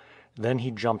foe. Then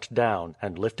he jumped down,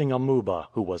 and lifting Amuba,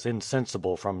 who was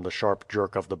insensible from the sharp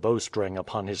jerk of the bowstring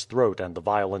upon his throat and the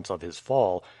violence of his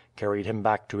fall, carried him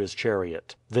back to his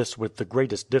chariot. This with the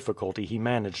greatest difficulty he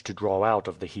managed to draw out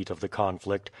of the heat of the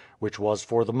conflict, which was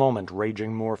for the moment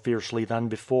raging more fiercely than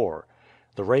before.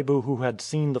 The Rebu who had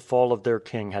seen the fall of their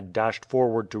king had dashed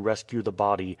forward to rescue the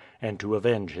body and to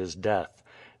avenge his death.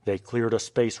 They cleared a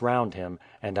space round him,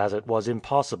 and as it was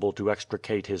impossible to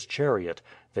extricate his chariot,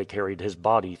 they carried his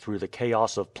body through the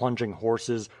chaos of plunging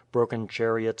horses, broken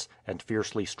chariots, and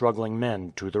fiercely struggling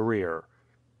men to the rear.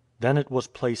 Then it was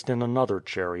placed in another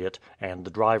chariot, and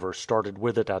the driver started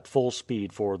with it at full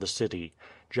speed for the city.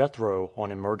 Jethro,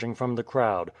 on emerging from the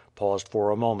crowd, paused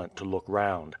for a moment to look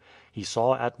round. He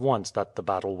saw at once that the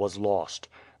battle was lost.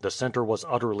 The center was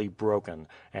utterly broken,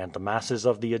 and the masses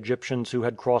of the Egyptians who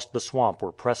had crossed the swamp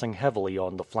were pressing heavily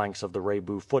on the flanks of the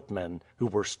Rebu footmen, who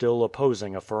were still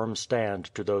opposing a firm stand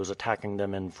to those attacking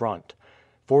them in front.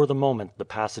 For the moment the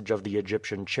passage of the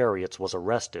Egyptian chariots was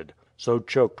arrested. So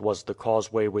choked was the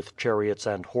causeway with chariots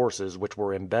and horses which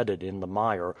were embedded in the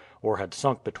mire or had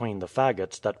sunk between the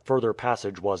faggots that further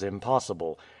passage was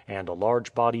impossible, and a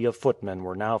large body of footmen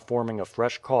were now forming a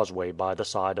fresh causeway by the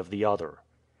side of the other.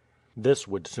 This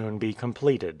would soon be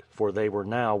completed, for they were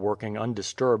now working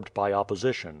undisturbed by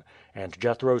opposition, and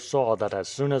Jethro saw that as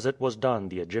soon as it was done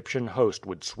the Egyptian host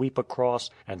would sweep across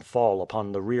and fall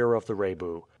upon the rear of the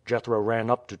Rebu. Jethro ran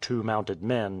up to 2 mounted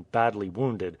men, badly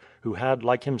wounded, who had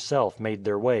like himself made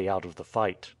their way out of the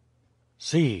fight.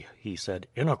 "See," he said,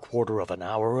 "in a quarter of an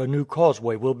hour a new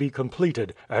causeway will be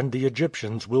completed, and the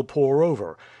Egyptians will pour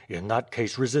over. In that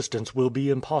case resistance will be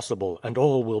impossible, and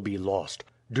all will be lost.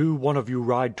 Do one of you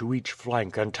ride to each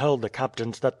flank and tell the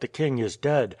captains that the king is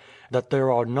dead, that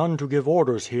there are none to give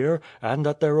orders here, and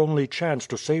that their only chance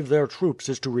to save their troops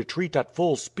is to retreat at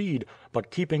full speed,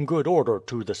 but keeping good order,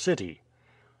 to the city."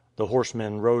 The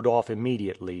horsemen rode off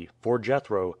immediately, for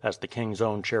Jethro, as the king's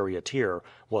own charioteer,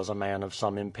 was a man of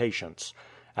some impatience.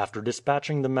 After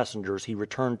dispatching the messengers he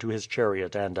returned to his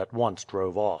chariot and at once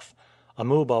drove off.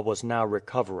 Amuba was now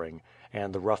recovering,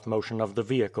 and the rough motion of the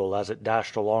vehicle as it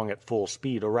dashed along at full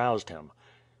speed aroused him.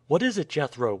 "What is it,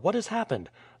 Jethro? What has happened?"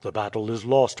 "The battle is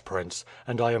lost, prince,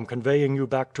 and I am conveying you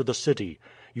back to the city.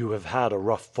 You have had a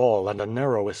rough fall and a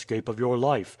narrow escape of your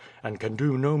life, and can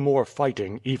do no more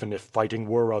fighting, even if fighting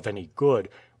were of any good,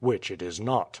 which it is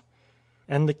not."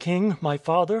 "And the king, my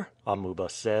father?" Amuba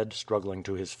said, struggling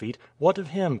to his feet. "What of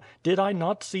him? Did I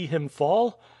not see him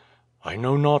fall?" "I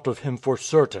know naught of him for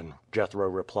certain," Jethro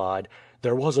replied.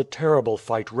 "There was a terrible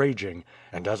fight raging,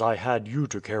 and as I had you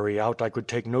to carry out I could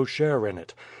take no share in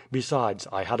it. Besides,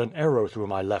 I had an arrow through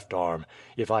my left arm.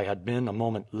 If I had been a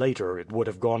moment later it would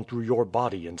have gone through your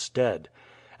body instead.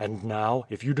 And now,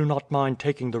 if you do not mind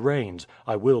taking the reins,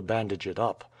 I will bandage it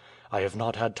up. I have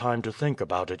not had time to think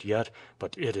about it yet,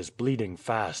 but it is bleeding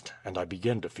fast, and I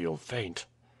begin to feel faint."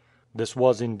 This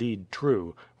was indeed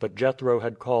true, but Jethro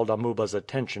had called Amuba's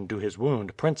attention to his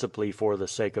wound principally for the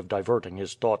sake of diverting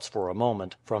his thoughts for a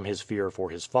moment from his fear for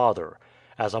his father.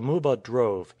 As Amuba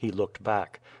drove, he looked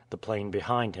back. The plain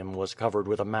behind him was covered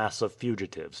with a mass of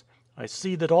fugitives. "I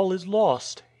see that all is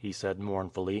lost," he said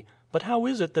mournfully. "But how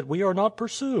is it that we are not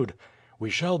pursued?" "We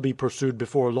shall be pursued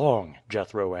before long,"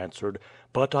 Jethro answered;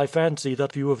 "but I fancy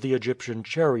that few of the Egyptian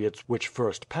chariots which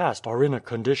first passed are in a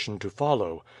condition to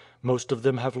follow. Most of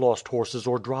them have lost horses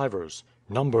or drivers.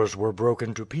 Numbers were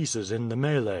broken to pieces in the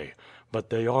melee.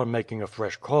 But they are making a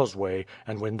fresh causeway,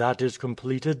 and when that is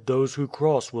completed those who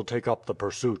cross will take up the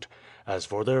pursuit. As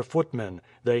for their footmen,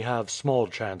 they have small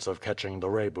chance of catching the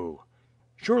Rebu."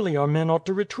 "Surely our men ought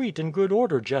to retreat in good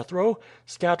order, Jethro.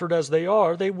 Scattered as they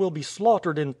are, they will be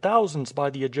slaughtered in thousands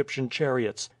by the Egyptian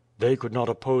chariots." "They could not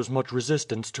oppose much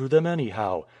resistance to them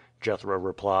anyhow," Jethro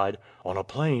replied. "On a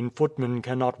plain footmen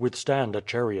cannot withstand a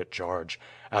chariot charge.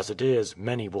 As it is,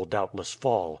 many will doubtless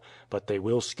fall, but they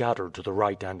will scatter to the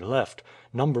right and left.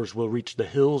 Numbers will reach the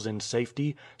hills in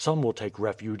safety, some will take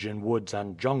refuge in woods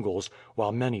and jungles,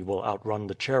 while many will outrun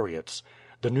the chariots.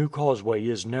 The new causeway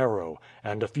is narrow,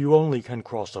 and a few only can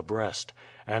cross abreast.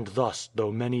 And thus,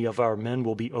 though many of our men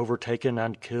will be overtaken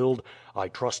and killed, I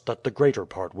trust that the greater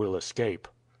part will escape."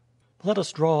 "Let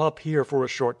us draw up here for a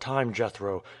short time,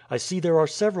 Jethro. I see there are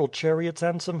several chariots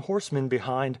and some horsemen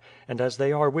behind, and as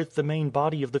they are with the main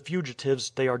body of the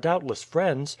fugitives they are doubtless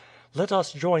friends. Let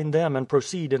us join them and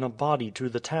proceed in a body to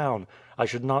the town. I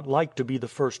should not like to be the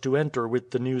first to enter with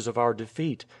the news of our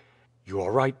defeat." "You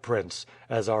are right, prince.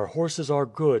 As our horses are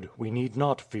good, we need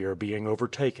not fear being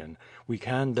overtaken. We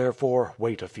can, therefore,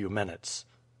 wait a few minutes."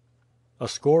 A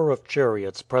score of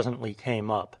chariots presently came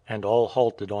up, and all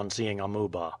halted on seeing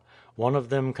Amuba. One of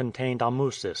them contained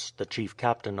Amusis, the chief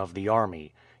captain of the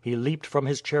army. He leaped from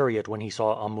his chariot when he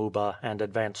saw Amuba and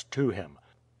advanced to him.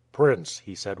 "Prince,"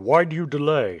 he said, "why do you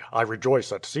delay? I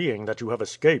rejoice at seeing that you have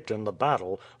escaped in the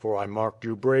battle, for I marked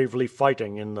you bravely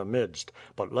fighting in the midst.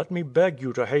 But let me beg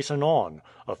you to hasten on.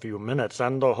 A few minutes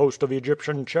and the host of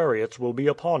Egyptian chariots will be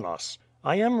upon us."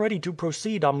 "I am ready to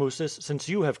proceed, Amusis, since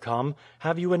you have come.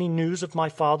 Have you any news of my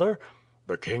father?"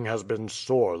 "The king has been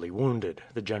sorely wounded,"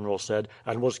 the general said,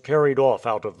 "and was carried off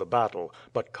out of the battle.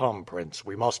 But come, prince,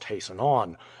 we must hasten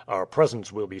on. Our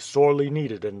presence will be sorely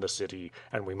needed in the city,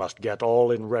 and we must get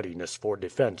all in readiness for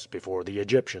defense before the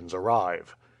Egyptians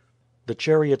arrive." The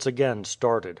chariots again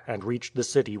started, and reached the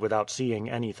city without seeing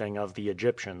anything of the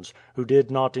Egyptians, who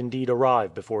did not indeed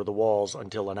arrive before the walls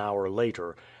until an hour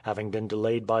later, having been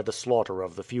delayed by the slaughter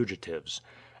of the fugitives.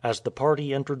 As the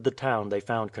party entered the town they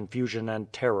found confusion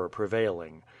and terror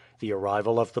prevailing. The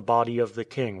arrival of the body of the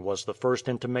king was the first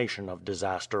intimation of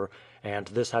disaster, and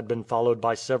this had been followed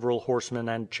by several horsemen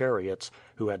and chariots,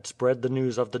 who had spread the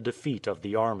news of the defeat of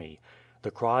the army.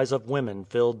 The cries of women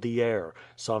filled the air.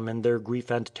 Some in their grief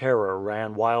and terror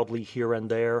ran wildly here and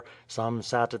there, some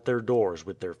sat at their doors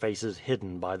with their faces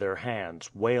hidden by their hands,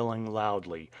 wailing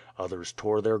loudly, others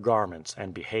tore their garments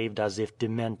and behaved as if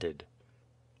demented.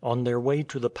 On their way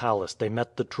to the palace they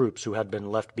met the troops who had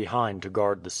been left behind to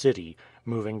guard the city,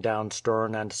 moving down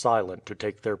stern and silent to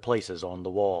take their places on the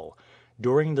wall.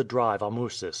 During the drive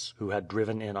Amusis, who had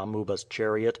driven in Amuba's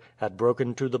chariot, had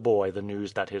broken to the boy the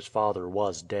news that his father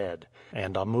was dead,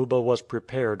 and Amuba was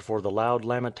prepared for the loud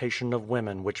lamentation of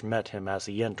women which met him as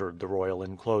he entered the royal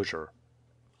enclosure.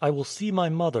 "I will see my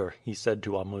mother," he said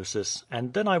to Amusis,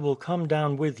 "and then I will come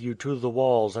down with you to the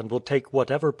walls and will take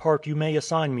whatever part you may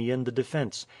assign me in the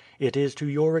defense. It is to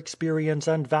your experience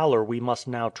and valor we must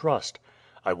now trust."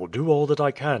 "I will do all that I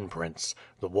can, prince.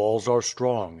 The walls are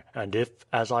strong, and if,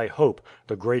 as I hope,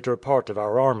 the greater part of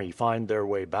our army find their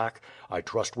way back, I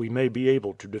trust we may be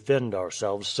able to defend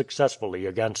ourselves successfully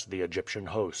against the Egyptian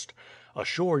host.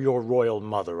 Assure your royal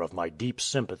mother of my deep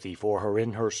sympathy for her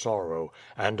in her sorrow,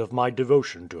 and of my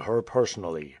devotion to her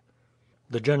personally."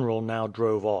 The general now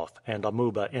drove off, and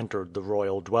Amuba entered the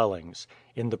royal dwellings.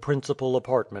 In the principal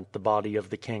apartment the body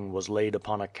of the king was laid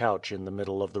upon a couch in the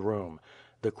middle of the room.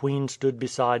 The queen stood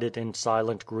beside it in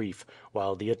silent grief,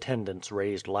 while the attendants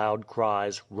raised loud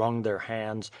cries, wrung their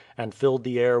hands, and filled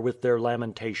the air with their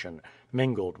lamentation,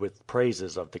 mingled with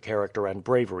praises of the character and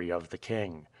bravery of the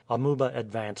king. Amuba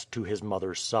advanced to his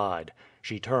mother's side.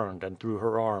 She turned and threw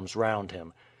her arms round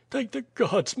him. "Thank the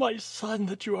gods, my son,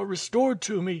 that you are restored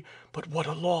to me. But what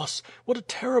a loss, what a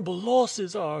terrible loss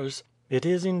is ours!" "It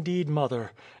is indeed,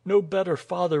 mother. No better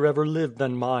father ever lived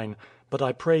than mine. But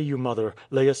I pray you, mother,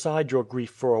 lay aside your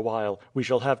grief for a while. We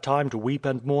shall have time to weep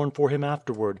and mourn for him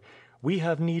afterward. We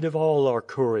have need of all our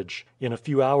courage. In a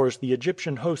few hours the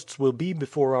Egyptian hosts will be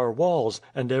before our walls,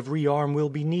 and every arm will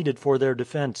be needed for their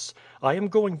defense. I am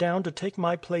going down to take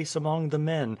my place among the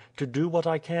men, to do what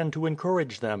I can to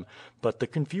encourage them. But the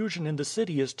confusion in the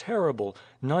city is terrible.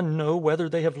 None know whether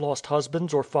they have lost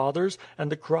husbands or fathers, and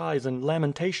the cries and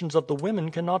lamentations of the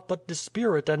women cannot but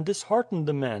dispirit and dishearten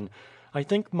the men. I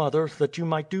think, mother, that you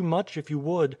might do much if you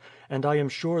would, and I am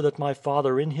sure that my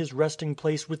father in his resting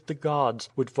place with the gods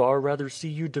would far rather see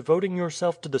you devoting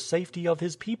yourself to the safety of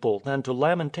his people than to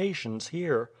lamentations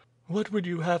here." "What would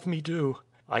you have me do?"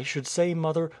 "I should say,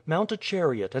 mother, mount a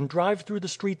chariot and drive through the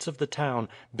streets of the town,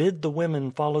 bid the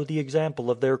women follow the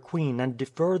example of their queen and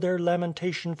defer their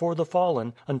lamentation for the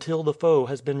fallen until the foe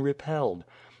has been repelled.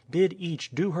 Bid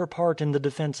each do her part in the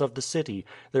defense of the city.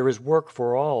 There is work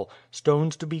for all,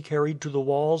 stones to be carried to the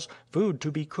walls, food to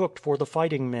be cooked for the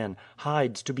fighting men,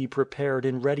 hides to be prepared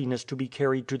in readiness to be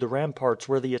carried to the ramparts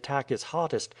where the attack is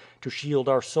hottest, to shield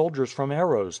our soldiers from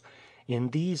arrows. In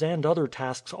these and other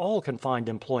tasks all can find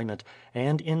employment,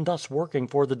 and in thus working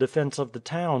for the defense of the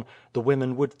town, the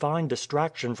women would find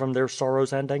distraction from their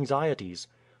sorrows and anxieties."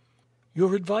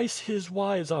 "Your advice is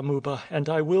wise, Amuba, and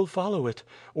I will follow it.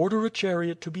 Order a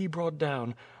chariot to be brought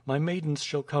down. My maidens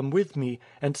shall come with me,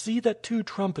 and see that 2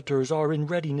 trumpeters are in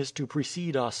readiness to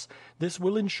precede us. This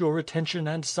will ensure attention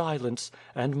and silence,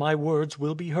 and my words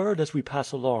will be heard as we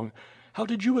pass along. How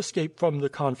did you escape from the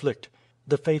conflict?"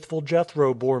 "The faithful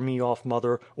Jethro bore me off,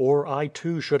 mother, or I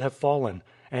too should have fallen.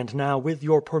 And now, with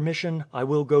your permission, I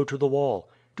will go to the wall."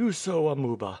 "Do so,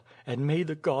 Amuba, and may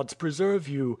the gods preserve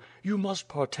you. You must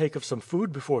partake of some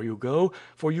food before you go,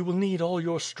 for you will need all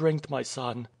your strength, my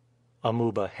son."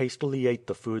 Amuba hastily ate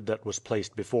the food that was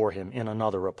placed before him in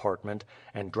another apartment,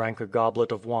 and drank a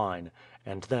goblet of wine,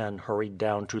 and then hurried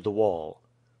down to the wall.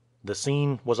 The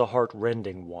scene was a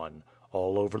heart-rending one.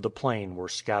 All over the plain were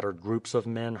scattered groups of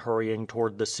men hurrying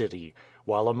toward the city,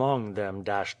 while among them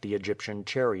dashed the Egyptian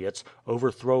chariots,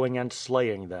 overthrowing and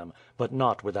slaying them, but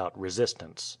not without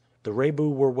resistance. The Rebu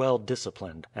were well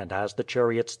disciplined, and as the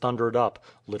chariots thundered up,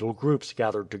 little groups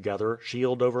gathered together,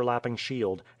 shield overlapping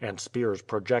shield, and spears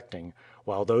projecting,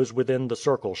 while those within the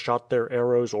circle shot their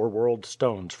arrows or whirled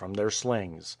stones from their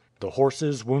slings. The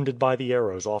horses wounded by the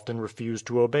arrows often refused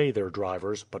to obey their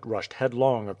drivers, but rushed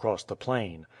headlong across the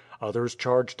plain. Others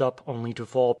charged up only to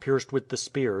fall pierced with the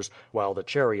spears, while the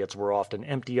chariots were often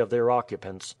empty of their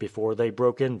occupants before they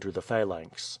broke into the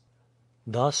phalanx.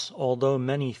 Thus, although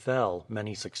many fell,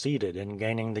 many succeeded in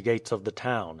gaining the gates of the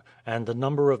town, and the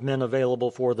number of men available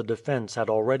for the defense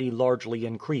had already largely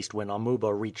increased when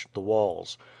Amuba reached the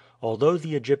walls. Although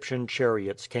the Egyptian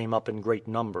chariots came up in great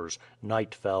numbers,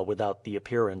 night fell without the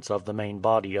appearance of the main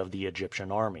body of the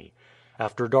Egyptian army.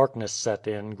 After darkness set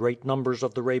in great numbers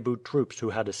of the Rebu troops who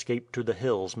had escaped to the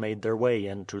hills made their way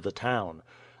into the town.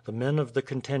 The men of the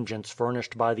contingents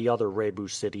furnished by the other Rebu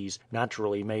cities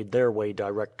naturally made their way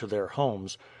direct to their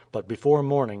homes, but before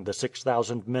morning the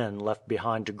 6,000 men left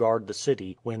behind to guard the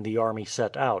city when the army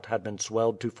set out had been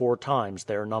swelled to 4 times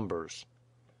their numbers.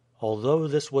 Although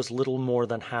this was little more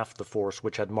than half the force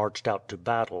which had marched out to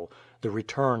battle, the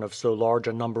return of so large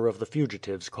a number of the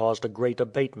fugitives caused a great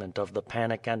abatement of the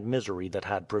panic and misery that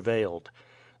had prevailed.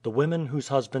 The women whose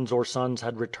husbands or sons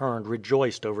had returned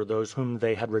rejoiced over those whom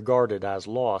they had regarded as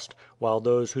lost, while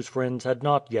those whose friends had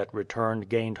not yet returned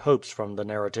gained hopes from the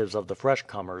narratives of the fresh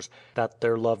comers that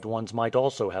their loved ones might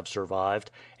also have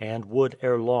survived, and would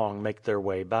ere long make their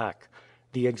way back.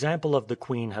 The example of the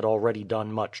queen had already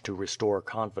done much to restore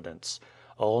confidence.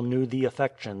 All knew the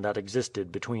affection that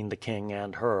existed between the king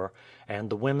and her, and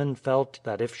the women felt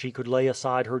that if she could lay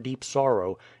aside her deep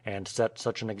sorrow, and set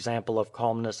such an example of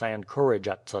calmness and courage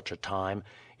at such a time,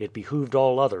 it behooved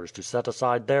all others to set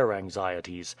aside their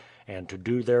anxieties, and to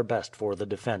do their best for the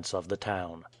defense of the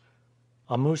town.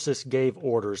 Amusis gave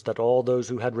orders that all those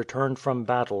who had returned from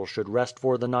battle should rest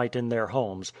for the night in their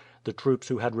homes, the troops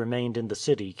who had remained in the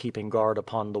city keeping guard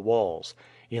upon the walls.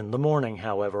 In the morning,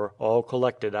 however, all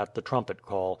collected at the trumpet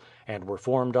call, and were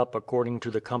formed up according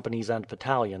to the companies and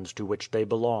battalions to which they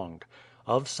belonged.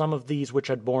 Of some of these which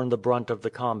had borne the brunt of the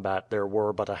combat there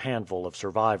were but a handful of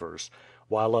survivors,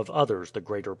 while of others the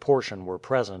greater portion were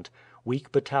present.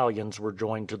 Weak battalions were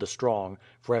joined to the strong,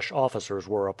 fresh officers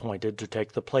were appointed to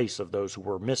take the place of those who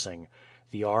were missing.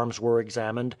 The arms were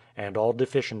examined, and all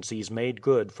deficiencies made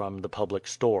good from the public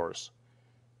stores.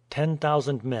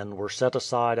 10,000 men were set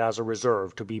aside as a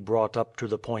reserve to be brought up to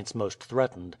the points most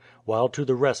threatened, while to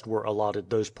the rest were allotted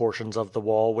those portions of the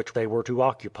wall which they were to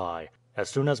occupy. As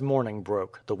soon as morning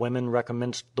broke, the women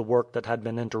recommenced the work that had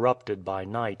been interrupted by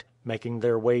night, making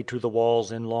their way to the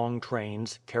walls in long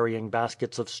trains, carrying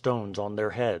baskets of stones on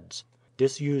their heads.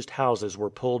 Disused houses were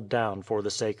pulled down for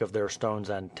the sake of their stones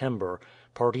and timber,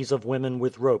 parties of women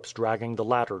with ropes dragging the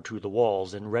latter to the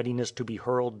walls in readiness to be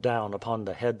hurled down upon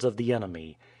the heads of the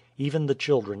enemy. Even the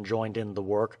children joined in the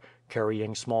work,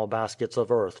 carrying small baskets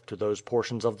of earth to those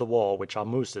portions of the wall which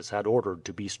Amusis had ordered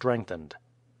to be strengthened.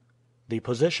 The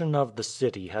position of the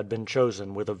city had been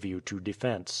chosen with a view to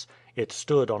defense. It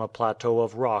stood on a plateau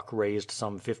of rock raised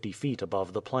some 50 feet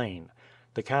above the plain.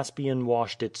 The Caspian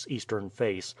washed its eastern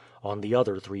face; on the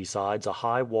other 3 sides a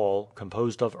high wall,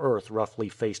 composed of earth roughly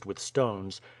faced with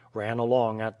stones, ran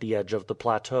along at the edge of the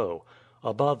plateau.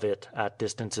 Above it, at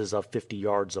distances of 50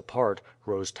 yards apart,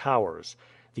 rose towers.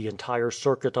 The entire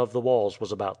circuit of the walls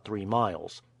was about 3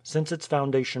 miles. Since its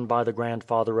foundation by the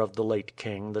grandfather of the late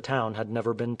king the town had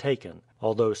never been taken,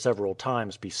 although several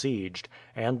times besieged,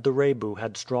 and the Rebu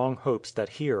had strong hopes that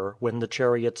here, when the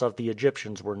chariots of the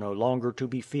Egyptians were no longer to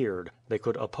be feared, they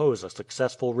could oppose a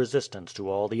successful resistance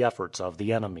to all the efforts of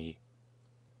the enemy.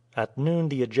 At noon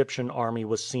the Egyptian army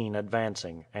was seen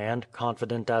advancing, and,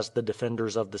 confident as the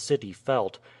defenders of the city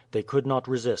felt, they could not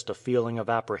resist a feeling of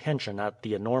apprehension at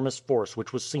the enormous force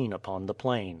which was seen upon the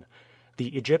plain.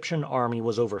 The Egyptian army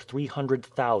was over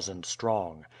 300,000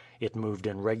 strong. It moved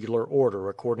in regular order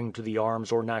according to the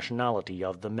arms or nationality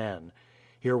of the men.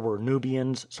 Here were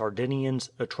Nubians, Sardinians,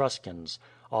 Etruscans,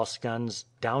 Oscans,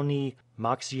 Dauni,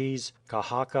 Maxis,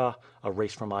 Kahaka, a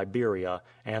race from Iberia,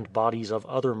 and bodies of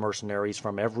other mercenaries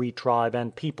from every tribe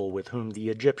and people with whom the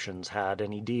Egyptians had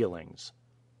any dealings.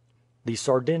 The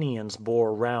Sardinians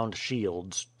bore round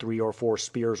shields, 3 or 4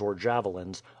 spears or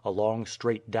javelins, a long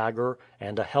straight dagger,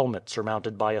 and a helmet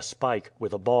surmounted by a spike,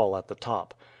 with a ball at the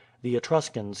top. The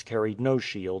Etruscans carried no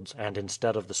shields, and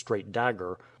instead of the straight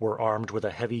dagger, were armed with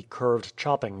a heavy curved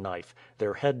chopping knife.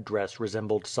 Their head dress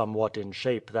resembled somewhat in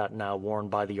shape that now worn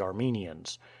by the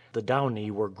Armenians. The Dauni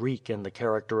were Greek in the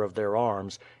character of their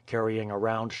arms, carrying a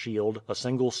round shield, a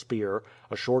single spear,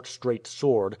 a short straight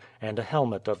sword, and a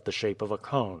helmet of the shape of a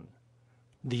cone.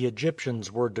 The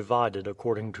Egyptians were divided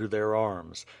according to their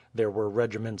arms. There were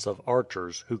regiments of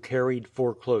archers, who carried,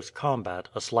 for close combat,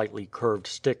 a slightly curved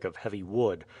stick of heavy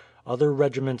wood. Other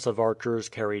regiments of archers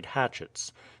carried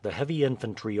hatchets. The heavy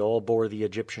infantry all bore the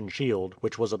Egyptian shield,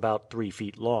 which was about 3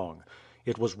 feet long.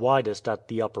 It was widest at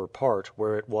the upper part,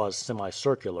 where it was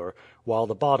semicircular, while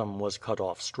the bottom was cut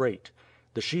off straight.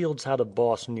 The shields had a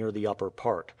boss near the upper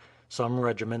part. Some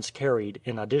regiments carried,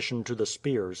 in addition to the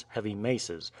spears, heavy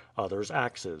maces, others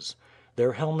axes.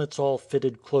 Their helmets all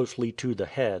fitted closely to the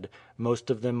head, most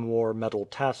of them wore metal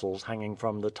tassels hanging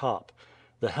from the top.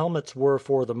 The helmets were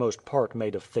for the most part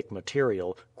made of thick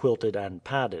material, quilted and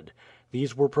padded.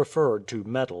 These were preferred to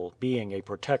metal, being a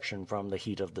protection from the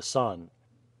heat of the sun.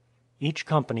 Each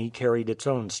company carried its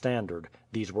own standard.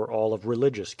 These were all of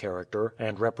religious character,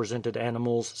 and represented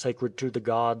animals sacred to the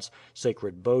gods,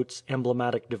 sacred boats,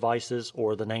 emblematic devices,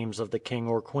 or the names of the king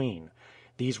or queen.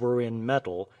 These were in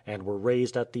metal, and were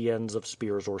raised at the ends of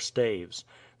spears or staves.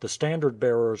 The standard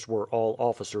bearers were all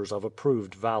officers of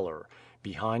approved valor.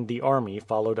 Behind the army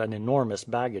followed an enormous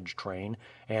baggage train,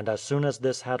 and as soon as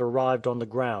this had arrived on the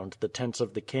ground the tents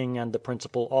of the king and the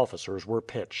principal officers were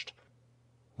pitched.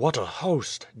 "What a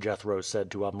host!" Jethro said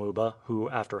to Amuba, who,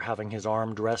 after having his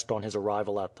arm dressed on his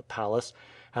arrival at the palace,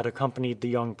 had accompanied the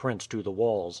young prince to the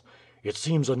walls. "It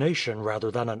seems a nation rather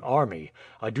than an army.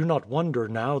 I do not wonder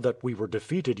now that we were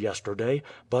defeated yesterday,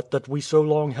 but that we so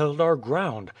long held our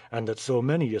ground, and that so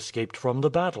many escaped from the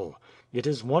battle." "It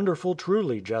is wonderful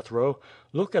truly, Jethro.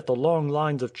 Look at the long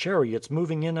lines of chariots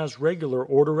moving in as regular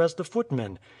order as the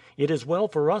footmen. It is well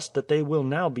for us that they will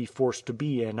now be forced to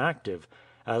be inactive.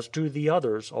 As to the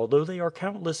others, although they are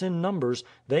countless in numbers,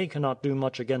 they cannot do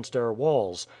much against our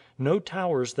walls. No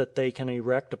towers that they can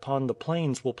erect upon the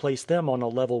plains will place them on a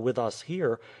level with us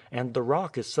here, and the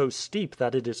rock is so steep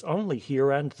that it is only here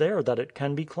and there that it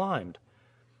can be climbed."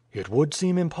 "It would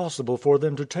seem impossible for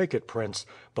them to take it, prince,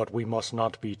 but we must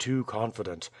not be too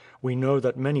confident. We know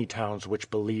that many towns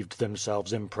which believed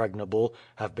themselves impregnable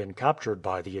have been captured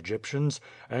by the Egyptians,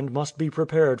 and must be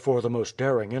prepared for the most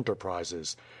daring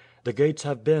enterprises. The gates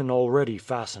have been already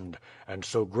fastened, and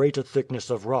so great a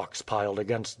thickness of rocks piled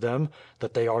against them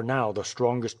that they are now the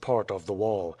strongest part of the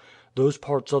wall. Those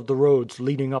parts of the roads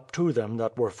leading up to them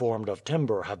that were formed of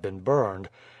timber have been burned,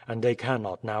 and they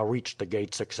cannot now reach the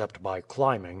gates except by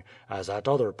climbing, as at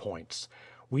other points.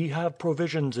 We have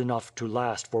provisions enough to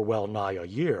last for well nigh a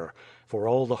year, for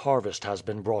all the harvest has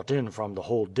been brought in from the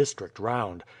whole district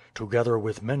round, together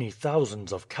with many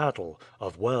thousands of cattle.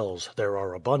 Of wells there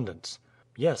are abundance."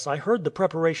 "Yes, I heard the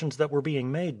preparations that were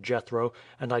being made, Jethro,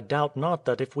 and I doubt not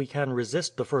that if we can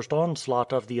resist the first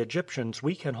onslaught of the Egyptians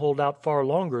we can hold out far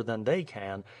longer than they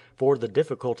can, for the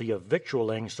difficulty of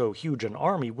victualling so huge an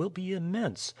army will be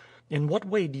immense. In what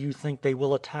way do you think they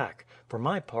will attack? For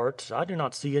my part, I do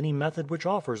not see any method which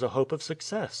offers a hope of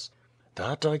success."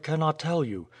 "That I cannot tell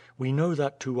you. We know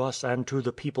that to us and to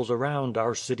the peoples around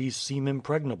our cities seem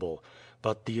impregnable.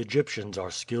 But the Egyptians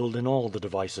are skilled in all the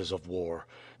devices of war.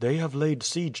 They have laid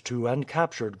siege to and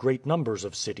captured great numbers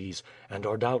of cities, and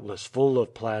are doubtless full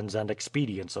of plans and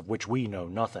expedients of which we know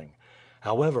nothing.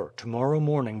 However, tomorrow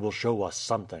morning will show us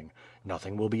something.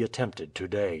 Nothing will be attempted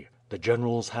today. The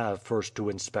generals have first to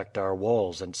inspect our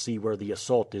walls and see where the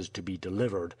assault is to be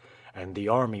delivered, and the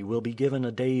army will be given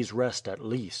a day's rest at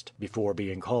least before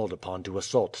being called upon to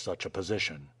assault such a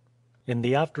position." In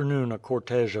the afternoon a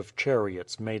cortege of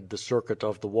chariots made the circuit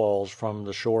of the walls from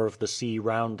the shore of the sea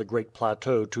round the great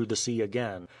plateau to the sea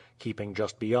again, keeping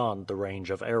just beyond the range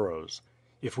of arrows.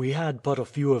 "If we had but a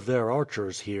few of their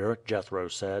archers here," Jethro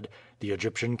said, "the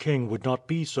Egyptian king would not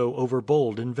be so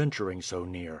overbold in venturing so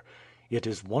near. It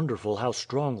is wonderful how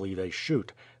strongly they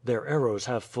shoot. Their arrows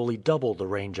have fully double the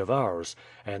range of ours,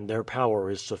 and their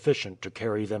power is sufficient to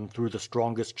carry them through the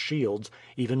strongest shields,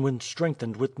 even when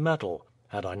strengthened with metal.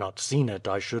 Had I not seen it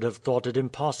I should have thought it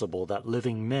impossible that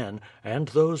living men, and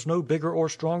those no bigger or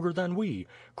stronger than we,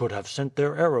 could have sent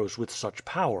their arrows with such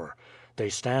power. They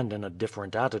stand in a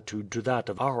different attitude to that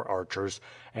of our archers,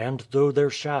 and though their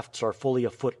shafts are fully a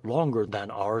foot longer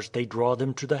than ours they draw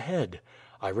them to the head.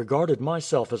 I regarded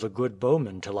myself as a good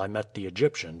bowman till I met the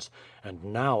Egyptians, and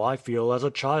now I feel as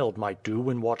a child might do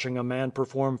when watching a man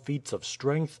perform feats of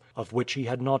strength of which he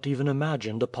had not even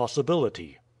imagined a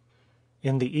possibility."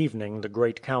 In the evening the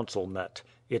great council met.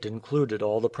 It included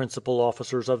all the principal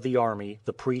officers of the army,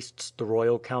 the priests, the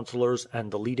royal councilors,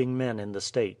 and the leading men in the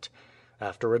state.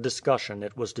 After a discussion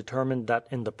it was determined that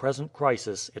in the present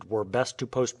crisis it were best to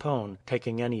postpone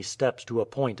taking any steps to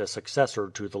appoint a successor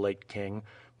to the late king,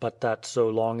 but that so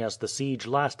long as the siege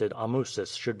lasted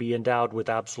Amusis should be endowed with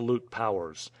absolute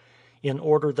powers. In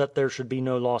order that there should be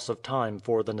no loss of time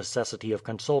for the necessity of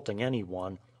consulting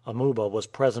anyone, Amuba was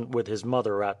present with his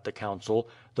mother at the council,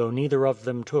 though neither of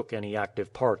them took any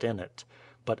active part in it.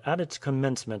 But at its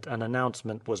commencement an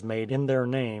announcement was made in their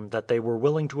name that they were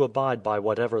willing to abide by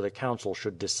whatever the council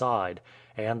should decide,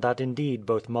 and that indeed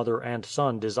both mother and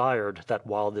son desired that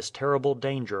while this terrible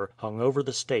danger hung over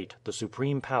the state the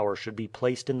supreme power should be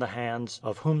placed in the hands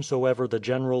of whomsoever the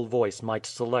general voice might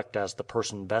select as the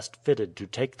person best fitted to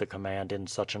take the command in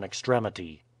such an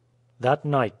extremity. That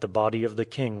night the body of the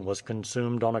king was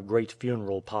consumed on a great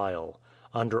funeral pile.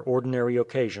 Under ordinary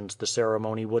occasions the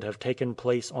ceremony would have taken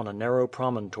place on a narrow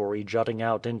promontory jutting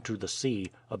out into the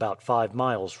sea about 5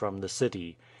 miles from the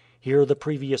city. Here the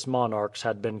previous monarchs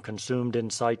had been consumed in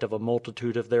sight of a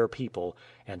multitude of their people,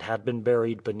 and had been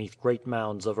buried beneath great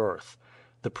mounds of earth.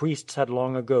 The priests had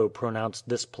long ago pronounced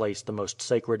this place the most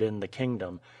sacred in the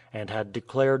kingdom, and had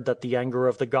declared that the anger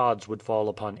of the gods would fall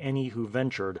upon any who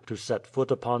ventured to set foot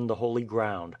upon the holy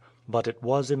ground. But it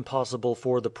was impossible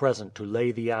for the present to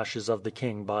lay the ashes of the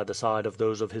king by the side of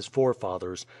those of his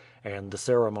forefathers, and the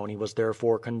ceremony was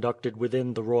therefore conducted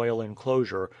within the royal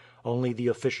enclosure, only the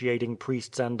officiating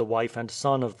priests and the wife and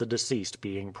son of the deceased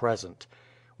being present.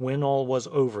 When all was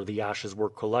over the ashes were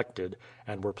collected,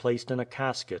 and were placed in a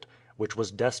casket, which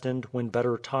was destined, when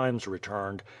better times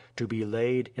returned, to be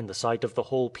laid, in the sight of the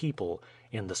whole people,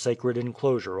 in the sacred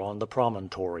enclosure on the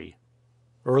promontory.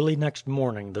 Early next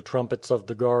morning the trumpets of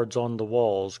the guards on the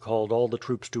walls called all the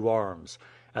troops to arms.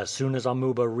 As soon as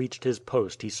Amuba reached his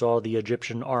post he saw the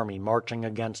Egyptian army marching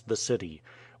against the city.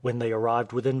 When they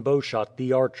arrived within bowshot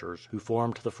the archers, who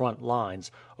formed the front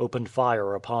lines, opened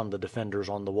fire upon the defenders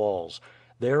on the walls.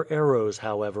 Their arrows,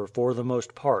 however, for the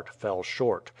most part, fell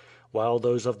short, while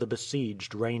those of the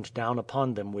besieged rained down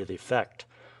upon them with effect.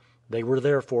 They were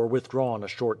therefore withdrawn a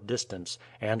short distance,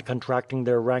 and contracting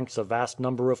their ranks a vast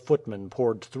number of footmen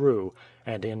poured through,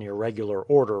 and in irregular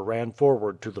order ran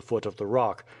forward to the foot of the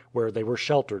rock, where they were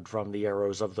sheltered from the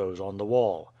arrows of those on the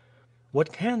wall.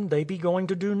 "What can they be going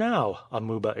to do now?"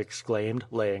 Amuba exclaimed,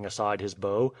 laying aside his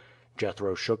bow.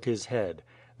 Jethro shook his head.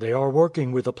 "They are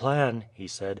working with a plan," he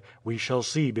said. "We shall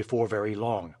see before very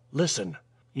long. Listen!"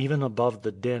 Even above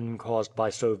the din caused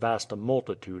by so vast a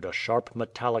multitude a sharp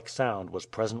metallic sound was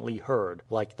presently heard,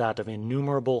 like that of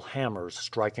innumerable hammers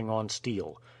striking on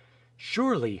steel.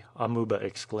 "Surely," Amuba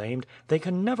exclaimed, "they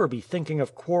can never be thinking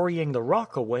of quarrying the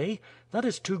rock away. That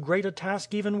is too great a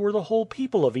task even were the whole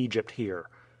people of Egypt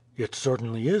here." "It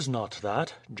certainly is not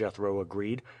that," Jethro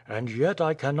agreed, "and yet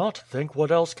I cannot think what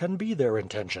else can be their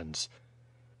intentions."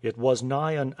 It was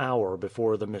nigh an hour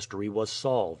before the mystery was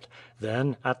solved.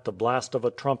 Then, at the blast of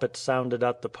a trumpet sounded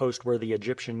at the post where the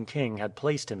Egyptian king had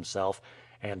placed himself,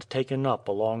 and taken up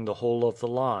along the whole of the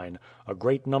line, a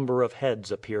great number of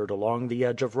heads appeared along the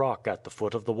edge of rock at the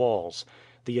foot of the walls.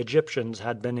 The Egyptians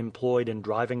had been employed in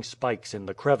driving spikes in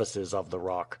the crevices of the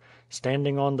rock.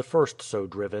 Standing on the first so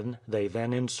driven, they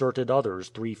then inserted others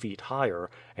 3 feet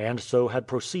higher, and so had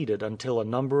proceeded until a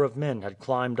number of men had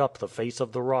climbed up the face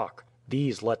of the rock.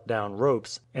 These let down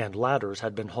ropes, and ladders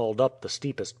had been hauled up the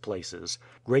steepest places.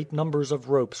 Great numbers of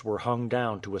ropes were hung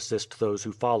down to assist those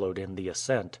who followed in the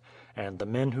ascent, and the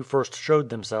men who first showed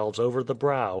themselves over the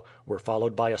brow were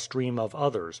followed by a stream of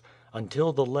others,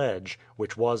 until the ledge,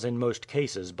 which was in most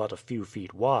cases but a few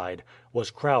feet wide,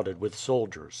 was crowded with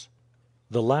soldiers.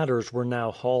 The ladders were now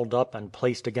hauled up and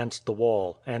placed against the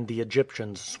wall, and the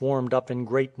Egyptians swarmed up in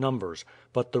great numbers,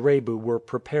 but the Rebu were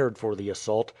prepared for the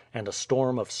assault, and a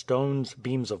storm of stones,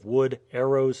 beams of wood,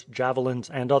 arrows, javelins,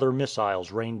 and other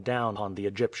missiles rained down on the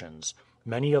Egyptians.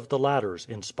 Many of the ladders,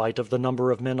 in spite of the number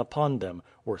of men upon them,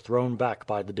 were thrown back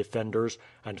by the defenders,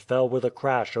 and fell with a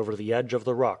crash over the edge of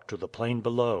the rock to the plain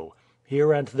below.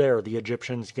 Here and there the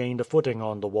Egyptians gained a footing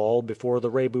on the wall before the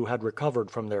Rebu had recovered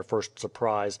from their first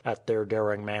surprise at their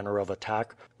daring manner of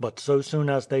attack, but so soon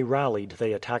as they rallied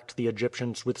they attacked the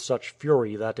Egyptians with such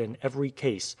fury that in every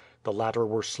case the latter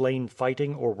were slain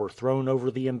fighting or were thrown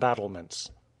over the embattlements.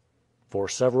 For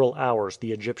several hours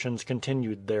the Egyptians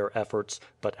continued their efforts,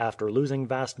 but after losing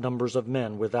vast numbers of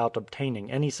men without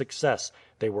obtaining any success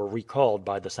they were recalled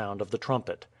by the sound of the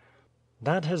trumpet.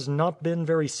 "That has not been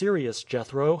very serious,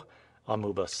 Jethro,"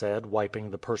 Amuba said, wiping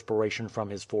the perspiration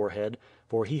from his forehead,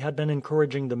 for he had been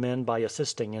encouraging the men by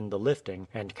assisting in the lifting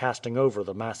and casting over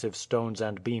the massive stones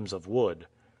and beams of wood.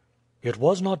 "It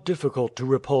was not difficult to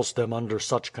repulse them under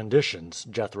such conditions,"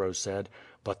 Jethro said,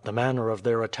 "but the manner of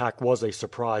their attack was a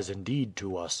surprise indeed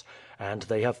to us, and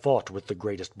they have fought with the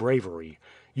greatest bravery.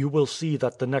 You will see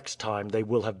that the next time they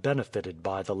will have benefited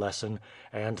by the lesson,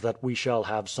 and that we shall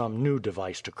have some new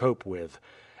device to cope with.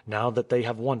 Now that they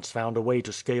have once found a way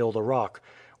to scale the rock,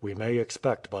 we may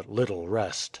expect but little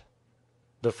rest."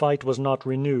 The fight was not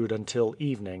renewed until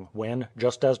evening, when,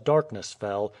 just as darkness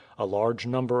fell, a large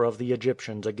number of the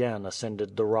Egyptians again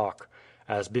ascended the rock.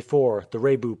 As before, the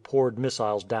Rebu poured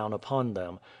missiles down upon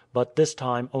them, but this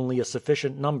time only a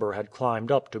sufficient number had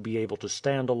climbed up to be able to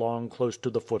stand along close to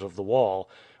the foot of the wall,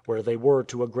 where they were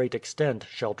to a great extent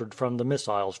sheltered from the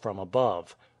missiles from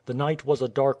above. The night was a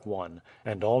dark one,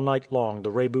 and all night long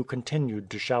the Rebu continued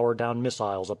to shower down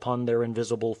missiles upon their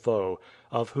invisible foe,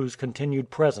 of whose continued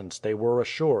presence they were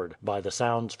assured by the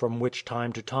sounds from which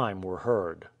time to time were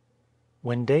heard.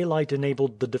 When daylight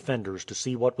enabled the defenders to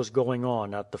see what was going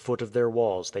on at the foot of their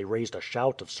walls they raised a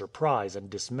shout of surprise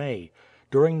and dismay.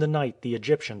 During the night the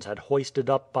Egyptians had hoisted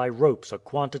up by ropes a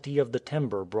quantity of the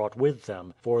timber brought with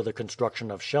them for the construction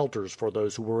of shelters for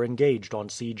those who were engaged on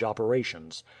siege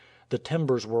operations. The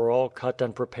timbers were all cut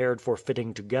and prepared for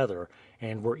fitting together,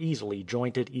 and were easily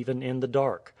jointed even in the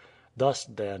dark. Thus,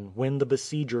 then, when the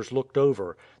besiegers looked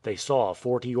over, they saw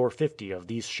 40 or 50 of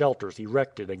these shelters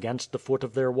erected against the foot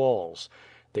of their walls.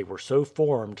 They were so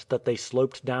formed that they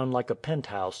sloped down like a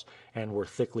penthouse, and were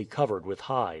thickly covered with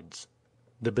hides.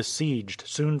 The besieged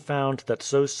soon found that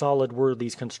so solid were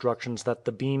these constructions that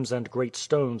the beams and great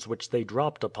stones which they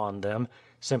dropped upon them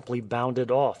simply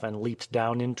bounded off and leaped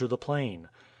down into the plain.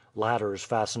 Ladders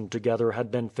fastened together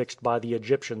had been fixed by the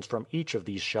Egyptians from each of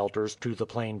these shelters to the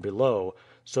plain below,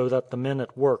 so that the men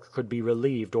at work could be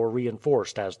relieved or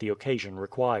reinforced as the occasion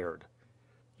required.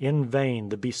 In vain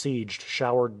the besieged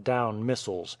showered down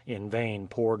missiles, in vain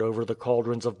poured over the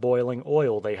cauldrons of boiling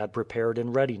oil they had prepared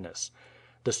in readiness.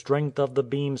 The strength of the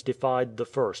beams defied the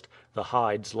first, the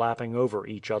hides lapping over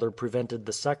each other prevented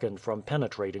the second from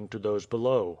penetrating to those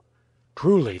below.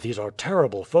 "Truly these are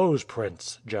terrible foes,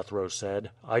 Prince," Jethro said.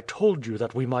 "I told you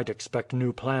that we might expect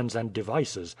new plans and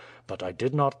devices, but I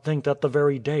did not think that the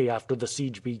very day after the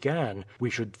siege began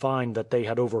we should find that they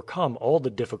had overcome all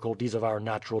the difficulties of our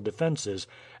natural defenses,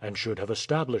 and should have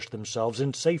established themselves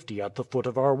in safety at the foot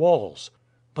of our walls."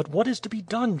 "But what is to be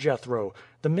done, Jethro?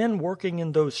 The men working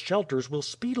in those shelters will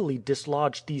speedily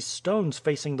dislodge these stones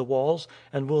facing the walls,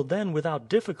 and will then without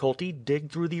difficulty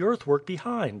dig through the earthwork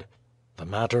behind." "The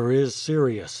matter is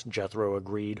serious," Jethro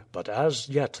agreed; "but as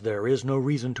yet there is no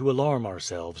reason to alarm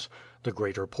ourselves. The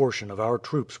greater portion of our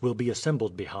troops will be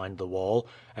assembled behind the wall,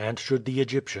 and should the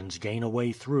Egyptians gain a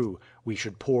way through, we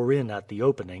should pour in at the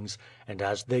openings, and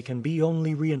as they can be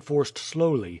only reinforced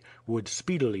slowly, would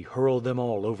speedily hurl them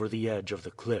all over the edge of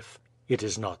the cliff. It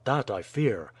is not that I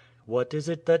fear." "What is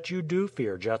it that you do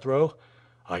fear, Jethro?"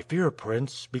 "I fear,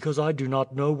 Prince, because I do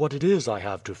not know what it is I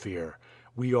have to fear.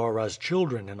 We are as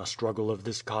children in a struggle of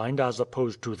this kind as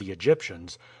opposed to the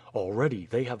Egyptians. Already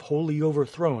they have wholly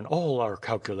overthrown all our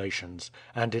calculations,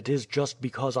 and it is just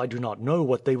because I do not know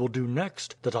what they will do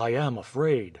next that I am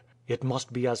afraid. It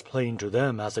must be as plain to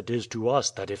them as it is to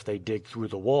us that if they dig through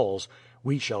the walls,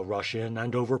 we shall rush in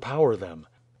and overpower them."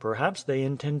 "Perhaps they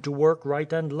intend to work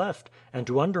right and left, and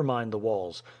to undermine the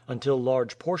walls, until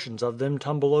large portions of them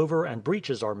tumble over and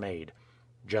breaches are made."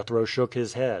 Jethro shook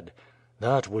his head.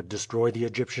 "That would destroy the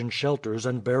Egyptian shelters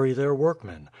and bury their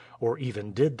workmen; or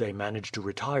even did they manage to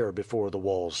retire before the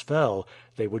walls fell,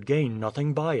 they would gain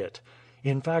nothing by it.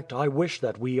 In fact, I wish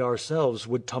that we ourselves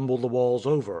would tumble the walls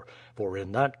over, for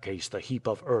in that case the heap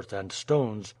of earth and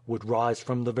stones would rise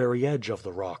from the very edge of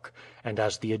the rock, and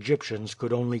as the Egyptians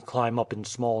could only climb up in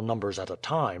small numbers at a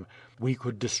time, we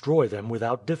could destroy them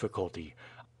without difficulty.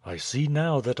 I see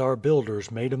now that our builders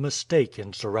made a mistake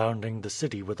in surrounding the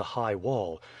city with a high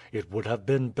wall. It would have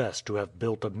been best to have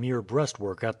built a mere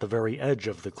breastwork at the very edge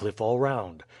of the cliff all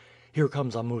round. Here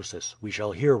comes Amusis. We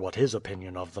shall hear what his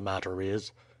opinion of the matter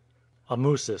is."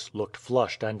 Amusis looked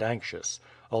flushed and anxious,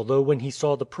 although when he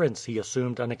saw the prince he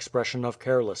assumed an expression of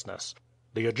carelessness.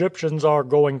 "The Egyptians are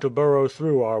going to burrow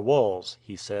through our walls,"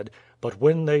 he said; "but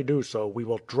when they do so we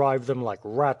will drive them like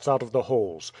rats out of the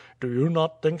holes. Do you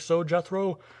not think so,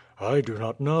 Jethro?" "I do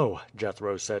not know,"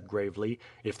 Jethro said gravely.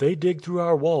 "If they dig through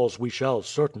our walls we shall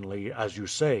certainly, as you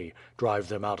say, drive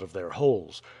them out of their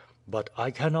holes. But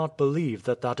I cannot believe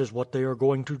that that is what they are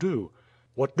going to do."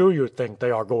 "What do you think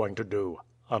they are going to do?"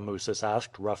 Amusis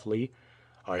asked roughly.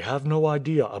 "I have no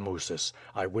idea, Amusis.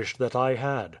 I wish that I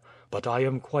had. But I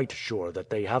am quite sure that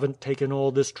they haven't taken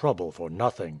all this trouble for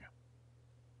nothing."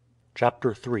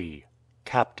 Chapter 3: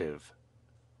 Captive.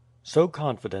 So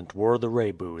confident were the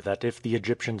Rebu that if the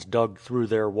Egyptians dug through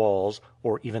their walls,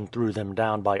 or even threw them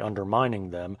down by undermining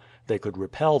them, they could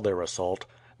repel their assault,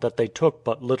 that they took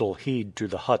but little heed to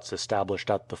the huts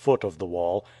established at the foot of the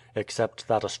wall, except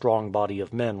that a strong body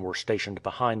of men were stationed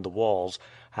behind the walls,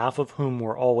 half of whom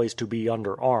were always to be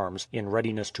under arms, in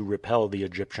readiness to repel the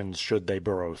Egyptians should they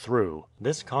burrow through.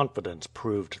 This confidence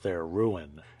proved their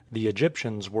ruin. The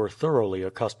Egyptians were thoroughly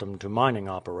accustomed to mining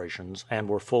operations, and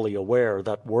were fully aware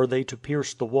that were they to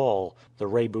pierce the wall, the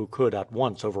Rebu could at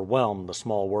once overwhelm the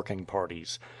small working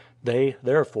parties. They,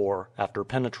 therefore, after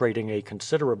penetrating a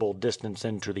considerable distance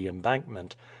into the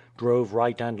embankment, drove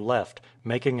right and left,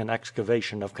 making an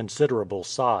excavation of considerable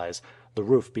size, the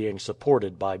roof being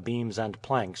supported by beams and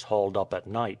planks hauled up at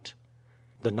night.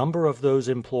 The number of those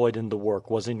employed in the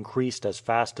work was increased as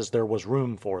fast as there was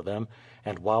room for them,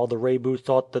 and while the Rebu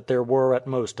thought that there were at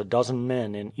most a dozen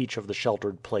men in each of the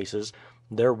sheltered places,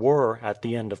 there were, at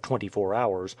the end of 24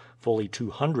 hours, fully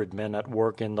 200 men at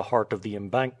work in the heart of the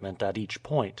embankment at each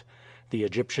point. The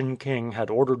Egyptian king had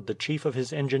ordered the chief of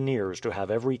his engineers to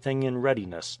have everything in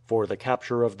readiness for the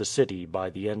capture of the city by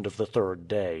the end of the third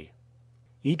day.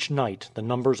 Each night the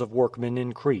numbers of workmen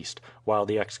increased, while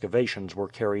the excavations were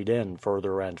carried in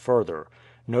further and further.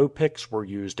 No picks were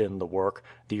used in the work,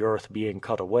 the earth being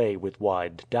cut away with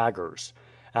wide daggers.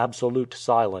 absolute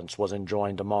silence was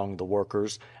enjoined among the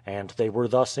workers, and they were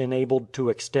thus enabled to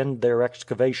extend their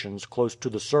excavations close to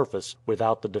the surface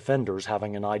without the defenders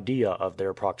having an idea of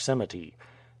their proximity.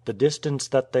 The distance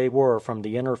that they were from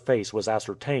the inner face was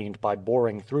ascertained by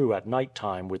boring through at night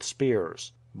time with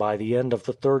spears. By the end of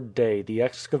the third day the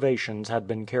excavations had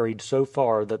been carried so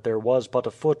far that there was but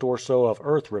a foot or so of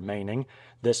earth remaining,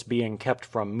 this being kept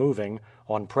from moving,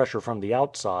 on pressure from the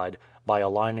outside, by a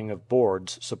lining of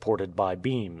boards supported by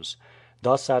beams.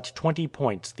 Thus at 20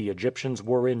 points the Egyptians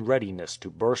were in readiness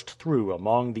to burst through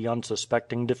among the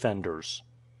unsuspecting defenders.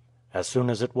 As soon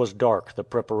as it was dark the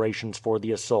preparations for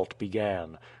the assault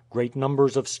began. Great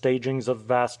numbers of stagings of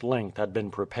vast length had been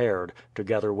prepared,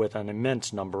 together with an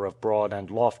immense number of broad and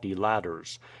lofty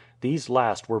ladders. These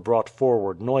last were brought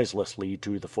forward noiselessly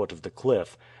to the foot of the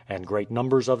cliff, and great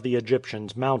numbers of the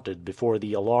Egyptians mounted before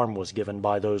the alarm was given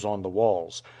by those on the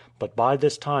walls. But by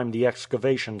this time the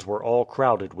excavations were all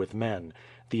crowded with men.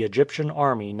 The Egyptian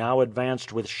army now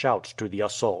advanced with shouts to the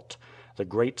assault. The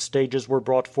great stages were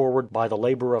brought forward by the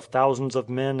labor of thousands of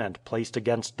men and placed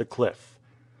against the cliff.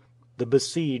 The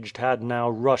besieged had now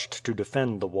rushed to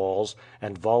defend the walls,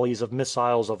 and volleys of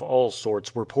missiles of all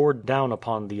sorts were poured down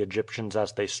upon the Egyptians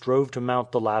as they strove to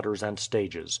mount the ladders and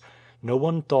stages. No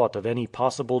one thought of any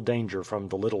possible danger from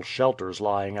the little shelters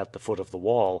lying at the foot of the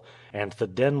wall, and the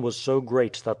din was so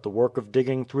great that the work of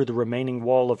digging through the remaining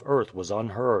wall of earth was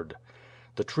unheard.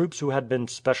 The troops who had been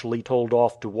specially told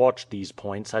off to watch these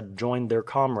points had joined their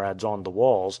comrades on the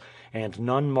walls, and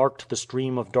none marked the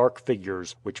stream of dark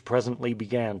figures which presently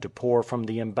began to pour from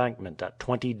the embankment at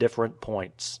 20 different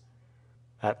points.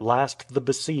 At last the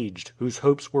besieged, whose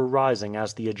hopes were rising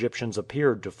as the Egyptians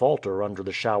appeared to falter under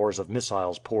the showers of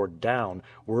missiles poured down,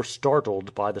 were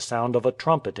startled by the sound of a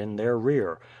trumpet in their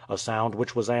rear, a sound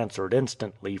which was answered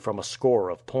instantly from a score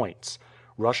of points.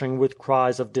 Rushing with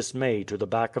cries of dismay to the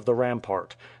back of the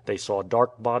rampart, they saw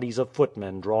dark bodies of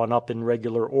footmen drawn up in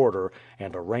regular order,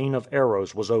 and a rain of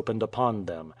arrows was opened upon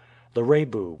them. The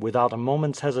Rebu, without a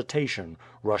moment's hesitation,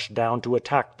 rushed down to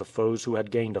attack the foes who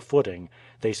had gained a footing,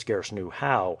 they scarce knew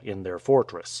how, in their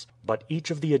fortress. But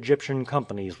each of the Egyptian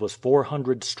companies was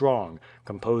 400 strong,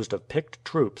 composed of picked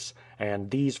troops, and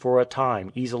these for a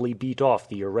time easily beat off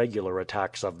the irregular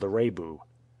attacks of the Rebu.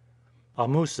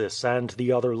 Amusis and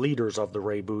the other leaders of the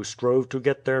Rebu strove to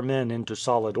get their men into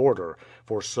solid order,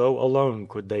 for so alone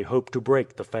could they hope to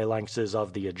break the phalanxes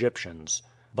of the Egyptians.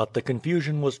 But the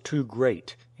confusion was too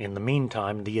great. In the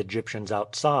meantime the Egyptians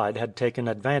outside had taken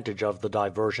advantage of the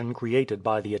diversion created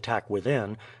by the attack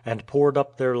within, and poured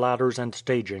up their ladders and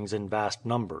stagings in vast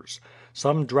numbers.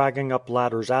 Some dragging up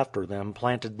ladders after them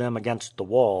planted them against the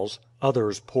walls,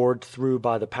 others poured through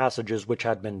by the passages which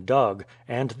had been dug,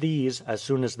 and these, as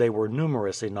soon as they were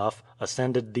numerous enough,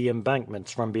 ascended the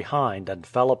embankments from behind and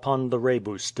fell upon the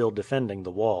Rebu still defending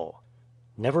the wall.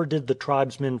 Never did the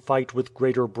tribesmen fight with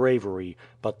greater bravery,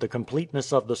 but the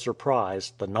completeness of the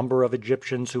surprise, the number of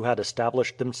Egyptians who had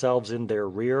established themselves in their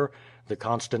rear, the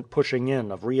constant pushing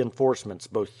in of reinforcements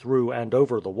both through and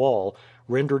over the wall,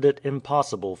 rendered it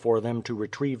impossible for them to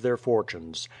retrieve their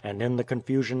fortunes, and in the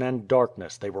confusion and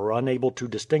darkness they were unable to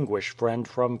distinguish friend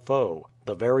from foe.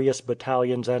 The various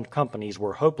battalions and companies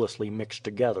were hopelessly mixed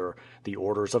together, the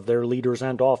orders of their leaders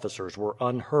and officers were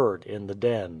unheard in the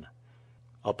din.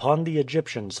 Upon the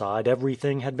Egyptian side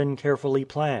everything had been carefully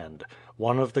planned.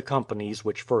 One of the companies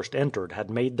which first entered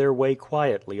had made their way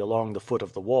quietly along the foot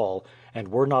of the wall, and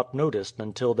were not noticed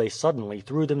until they suddenly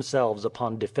threw themselves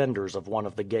upon defenders of one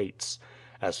of the gates.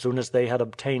 As soon as they had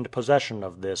obtained possession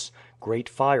of this, great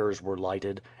fires were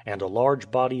lighted, and a large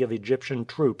body of Egyptian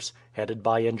troops, headed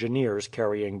by engineers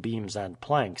carrying beams and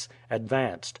planks,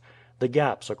 advanced. The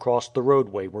gaps across the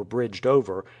roadway were bridged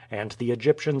over, and the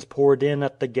Egyptians poured in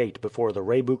at the gate before the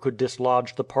Rebu could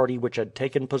dislodge the party which had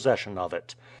taken possession of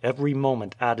it. Every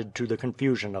moment added to the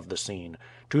confusion of the scene.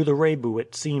 To the Rebu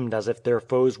it seemed as if their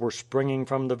foes were springing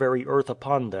from the very earth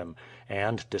upon them,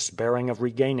 and, despairing of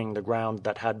regaining the ground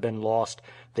that had been lost,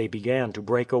 they began to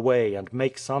break away and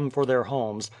make some for their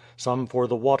homes, some for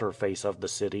the water face of the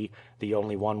city, the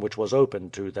only one which was open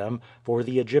to them, for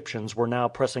the Egyptians were now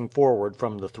pressing forward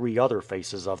from the 3 other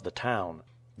faces of the town.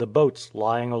 The boats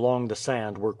lying along the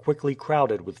sand were quickly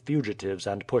crowded with fugitives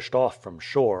and pushed off from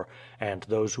shore, and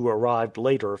those who arrived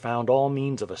later found all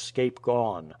means of escape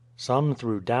gone. Some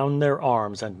threw down their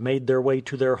arms and made their way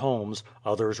to their homes,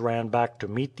 others ran back to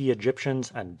meet the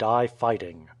Egyptians and die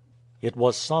fighting. It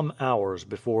was some hours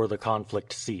before the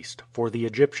conflict ceased, for the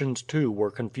Egyptians too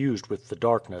were confused with the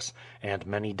darkness, and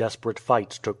many desperate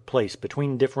fights took place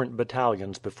between different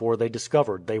battalions before they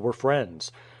discovered they were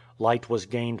friends. Light was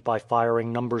gained by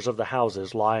firing numbers of the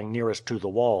houses lying nearest to the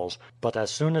walls, but as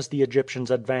soon as the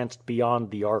Egyptians advanced beyond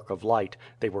the arc of light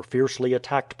they were fiercely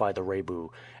attacked by the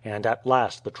Rebu, and at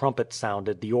last the trumpet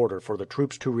sounded the order for the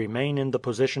troops to remain in the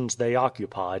positions they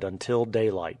occupied until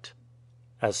daylight.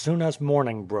 As soon as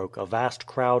morning broke a vast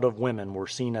crowd of women were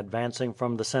seen advancing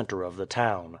from the center of the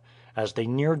town. As they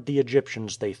neared the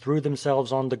Egyptians they threw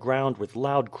themselves on the ground with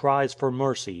loud cries for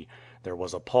mercy. There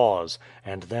was a pause,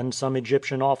 and then some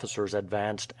Egyptian officers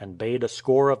advanced and bade a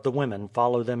score of the women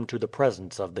follow them to the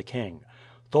presence of the king.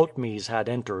 Thotmes had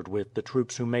entered with the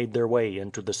troops who made their way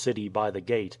into the city by the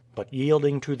gate, but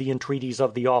yielding to the entreaties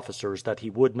of the officers that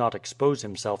he would not expose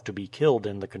himself to be killed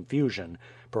in the confusion,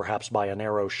 perhaps by an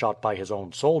arrow shot by his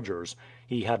own soldiers,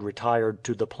 he had retired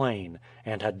to the plain,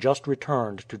 and had just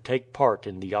returned to take part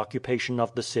in the occupation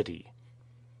of the city.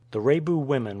 The Rebu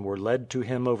women were led to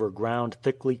him over ground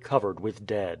thickly covered with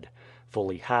dead.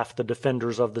 Fully half the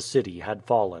defenders of the city had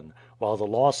fallen, while the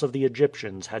loss of the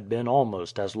Egyptians had been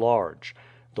almost as large.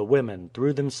 The women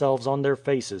threw themselves on their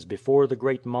faces before the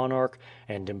great monarch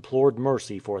and implored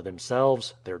mercy for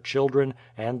themselves, their children,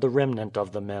 and the remnant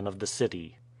of the men of the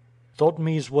city.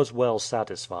 Thotmes was well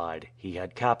satisfied. He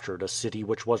had captured a city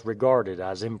which was regarded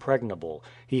as impregnable.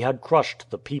 He had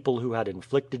crushed the people who had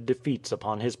inflicted defeats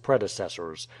upon his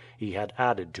predecessors. He had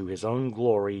added to his own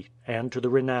glory and to the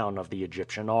renown of the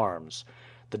Egyptian arms.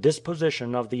 The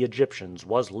disposition of the Egyptians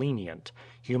was lenient.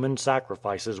 Human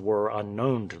sacrifices were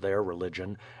unknown to their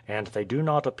religion, and they do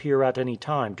not appear at any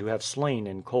time to have slain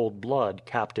in cold blood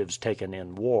captives taken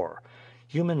in war.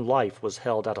 Human life was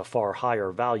held at a far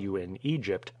higher value in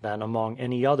Egypt than among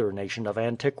any other nation of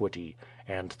antiquity,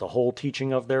 and the whole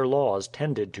teaching of their laws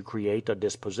tended to create a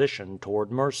disposition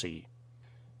toward mercy.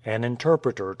 An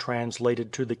interpreter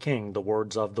translated to the king the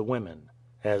words of the women.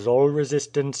 "Has all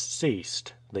resistance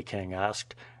ceased?" the king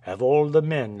asked. "Have all the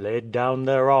men laid down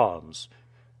their arms?"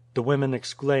 The women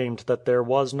exclaimed that there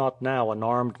was not now an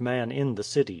armed man in the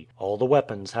city, all the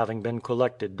weapons having been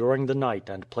collected during the night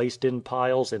and placed in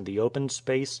piles in the open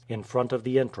space in front of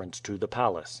the entrance to the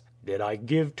palace. "Then I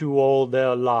give to all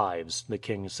their lives," the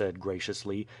king said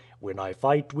graciously. "When I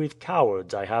fight with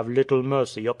cowards I have little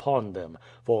mercy upon them,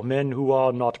 for men who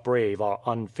are not brave are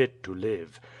unfit to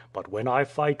live. But when I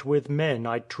fight with men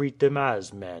I treat them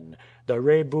as men. The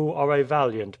Rebu are a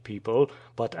valiant people,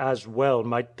 but as well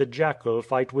might the jackal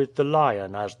fight with the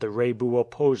lion as the Rebu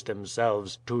oppose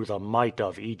themselves to the might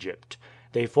of Egypt.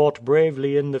 They fought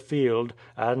bravely in the field,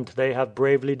 and they have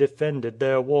bravely defended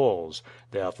their walls.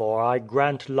 Therefore I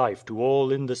grant life to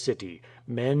all in the city,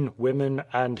 men, women,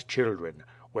 and children.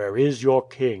 Where is your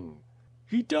king?"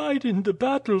 "He died in the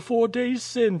battle 4 days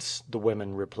since," the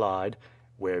women replied.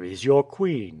 "Where is your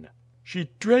queen?" "She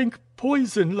drank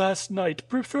poison last night,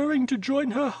 preferring to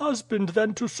join her husband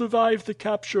than to survive the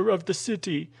capture of the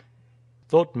city."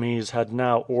 Thotmes had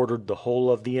now ordered the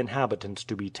whole of the inhabitants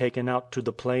to be taken out to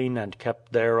the plain and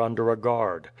kept there under a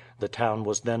guard. The town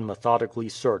was then methodically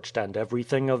searched and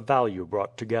everything of value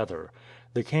brought together.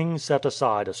 The king set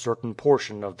aside a certain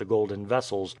portion of the golden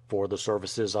vessels for the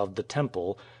services of the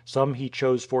temple, some he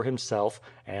chose for himself,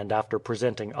 and after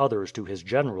presenting others to his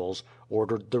generals,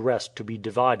 ordered the rest to be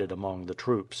divided among the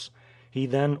troops. He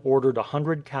then ordered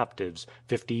 100 captives,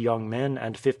 50 young men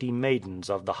and 50 maidens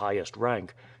of the highest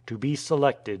rank, to be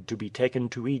selected to be taken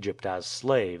to Egypt as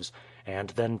slaves, and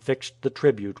then fixed the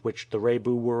tribute which the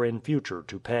Rebu were in future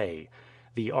to pay.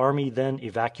 The army then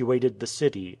evacuated the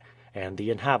city, and the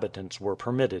inhabitants were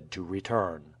permitted to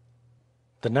return.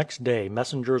 The next day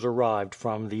messengers arrived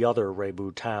from the other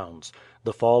Rebu towns.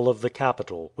 The fall of the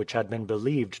capital, which had been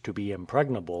believed to be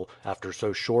impregnable, after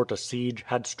so short a siege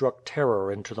had struck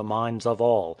terror into the minds of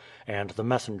all, and the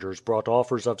messengers brought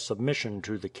offers of submission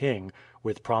to the king,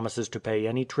 with promises to pay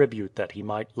any tribute that he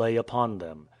might lay upon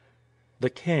them. The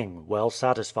king, well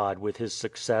satisfied with his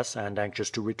success and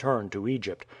anxious to return to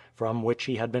Egypt, from which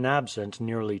he had been absent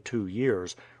nearly 2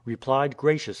 years, replied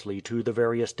graciously to the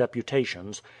various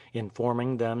deputations,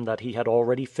 informing them that he had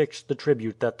already fixed the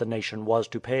tribute that the nation was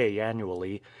to pay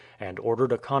annually, and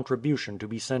ordered a contribution to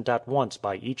be sent at once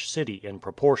by each city in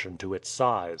proportion to its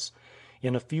size.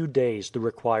 In a few days the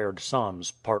required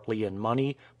sums, partly in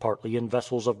money, partly in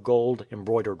vessels of gold,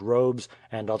 embroidered robes,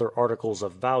 and other articles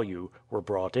of value, were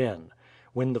brought in.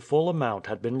 When the full amount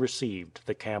had been received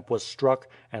the camp was struck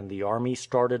and the army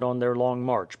started on their long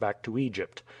march back to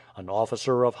Egypt, an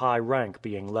officer of high rank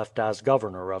being left as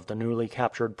governor of the newly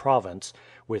captured province,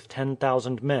 with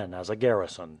 10,000 men as a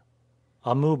garrison.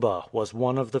 Amuba was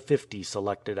one of the 50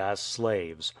 selected as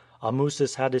slaves.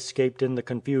 Amusis had escaped in the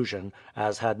confusion,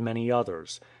 as had many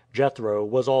others. Jethro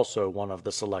was also one of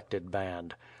the selected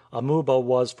band. Amuba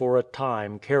was for a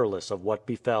time careless of what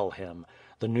befell him.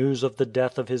 The news of the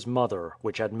death of his mother,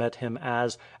 which had met him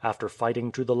as, after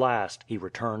fighting to the last, he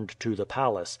returned to the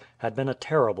palace, had been a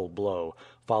terrible blow,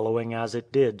 following as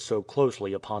it did so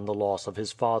closely upon the loss of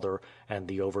his father and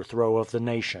the overthrow of the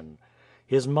nation.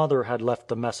 His mother had left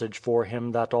the message for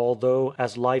him that although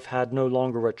as life had no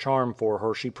longer a charm for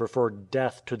her she preferred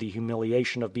death to the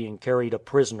humiliation of being carried a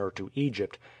prisoner to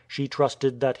Egypt, she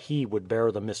trusted that he would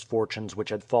bear the misfortunes which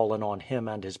had fallen on him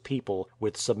and his people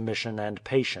with submission and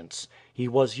patience. He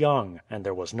was young, and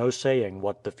there was no saying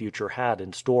what the future had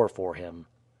in store for him.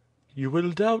 "You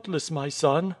will doubtless, my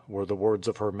son," were the words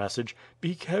of her message,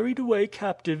 "be carried away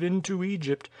captive into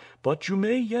Egypt, but you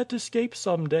may yet escape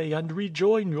some day and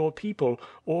rejoin your people,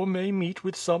 or may meet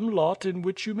with some lot in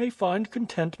which you may find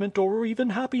contentment or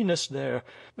even happiness there.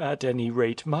 At any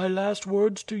rate, my last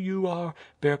words to you are,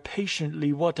 bear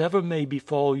patiently whatever may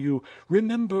befall you.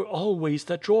 Remember always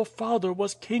that your father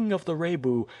was king of the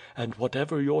Rebu, and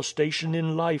whatever your station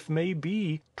in life may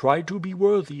be, try to be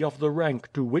worthy of the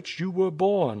rank to which you were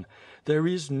born. There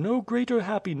is no greater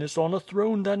happiness on a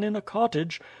throne than in a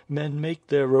cottage. Men make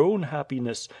their own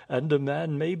happiness, and a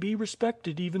man may be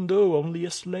respected even though only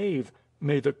a slave.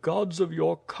 May the gods of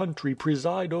your country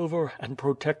preside over and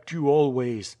protect you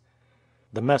always."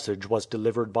 The message was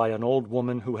delivered by an old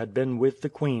woman who had been with the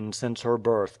queen since her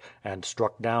birth, and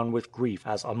struck down with grief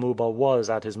as Amuba was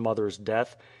at his mother's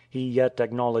death, he yet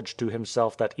acknowledged to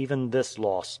himself that even this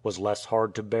loss was less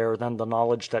hard to bear than the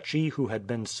knowledge that she who had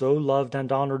been so loved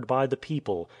and honored by the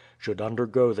people should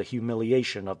undergo the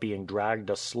humiliation of being dragged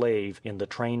a slave in the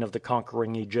train of the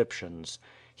conquering Egyptians.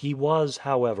 He was,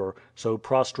 however, so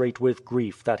prostrate with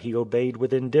grief that he obeyed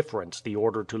with indifference the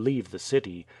order to leave the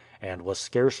city, and was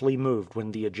scarcely moved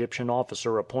when the Egyptian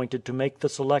officer appointed to make the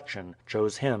selection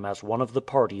chose him as one of the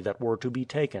party that were to be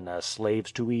taken as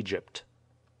slaves to Egypt.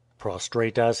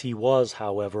 Prostrate as he was,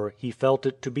 however, he felt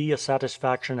it to be a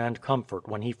satisfaction and comfort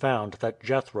when he found that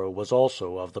Jethro was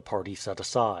also of the party set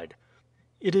aside.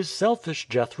 "It is selfish,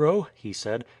 Jethro," he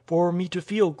said, "for me to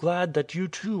feel glad that you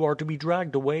too are to be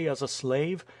dragged away as a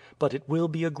slave, but it will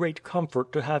be a great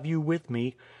comfort to have you with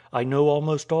me. I know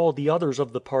almost all the others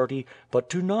of the party, but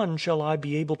to none shall I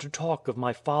be able to talk of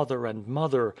my father and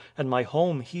mother, and my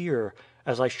home here,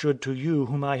 as I should to you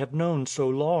whom I have known so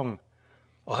long."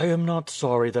 "I am not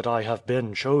sorry that I have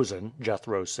been chosen,"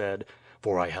 Jethro said,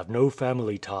 "for I have no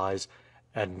family ties,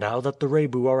 and now that the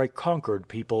Rebu are a conquered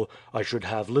people, I should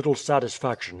have little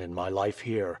satisfaction in my life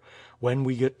here. When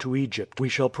we get to Egypt we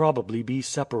shall probably be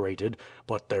separated,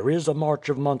 but there is a march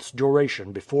of months'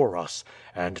 duration before us,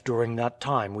 and during that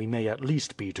time we may at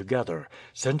least be together.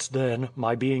 Since then,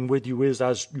 my being with you is,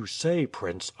 as you say,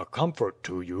 prince, a comfort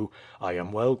to you. I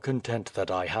am well content that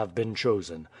I have been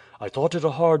chosen. I thought it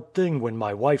a hard thing when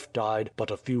my wife died but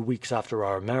a few weeks after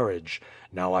our marriage.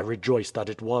 Now I rejoice that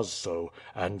it was so,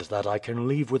 and that I can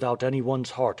leave without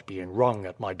anyone's heart being wrung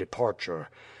at my departure.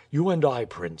 You and I,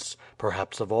 prince,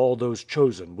 perhaps of all those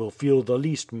chosen, will feel the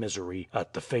least misery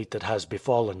at the fate that has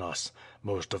befallen us.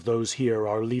 Most of those here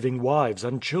are leaving wives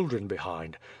and children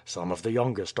behind. Some of the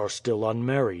youngest are still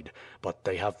unmarried, but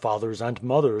they have fathers and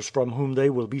mothers from whom they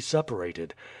will be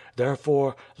separated.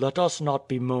 Therefore, let us not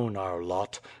bemoan our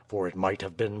lot, for it might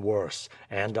have been worse,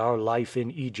 and our life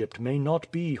in Egypt may not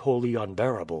be wholly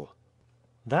unbearable."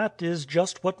 "That is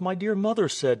just what my dear mother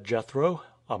said, Jethro,"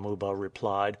 Amuba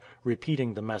replied,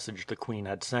 repeating the message the queen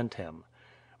had sent him.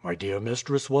 "My dear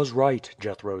mistress was right,"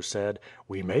 Jethro said.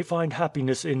 "We may find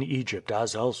happiness in Egypt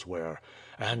as elsewhere.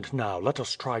 And now let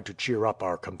us try to cheer up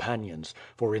our companions,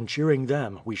 for in cheering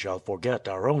them we shall forget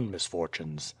our own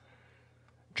misfortunes."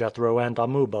 Jethro and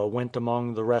Amuba went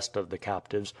among the rest of the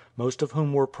captives, most of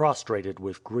whom were prostrated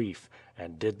with grief,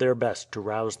 and did their best to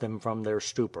rouse them from their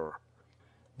stupor.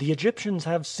 "The Egyptians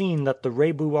have seen that the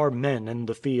Rebu are men in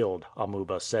the field,"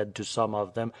 Amuba said to some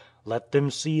of them. "Let them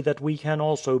see that we can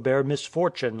also bear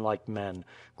misfortune like men.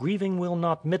 Grieving will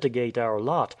not mitigate our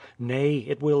lot, nay,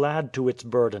 it will add to its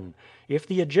burden. If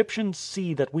the Egyptians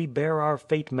see that we bear our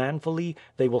fate manfully,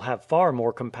 they will have far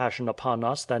more compassion upon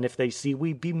us than if they see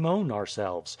we bemoan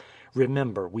ourselves.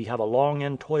 Remember, we have a long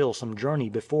and toilsome journey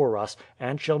before us,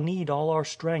 and shall need all our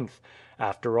strength.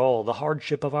 After all, the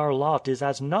hardship of our lot is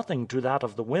as nothing to that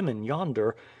of the women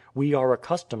yonder. We are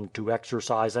accustomed to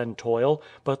exercise and toil,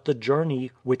 but the journey,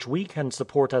 which we can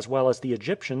support as well as the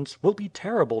Egyptians, will be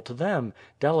terrible to them,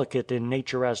 delicate in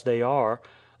nature as they are.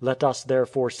 Let us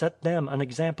therefore set them an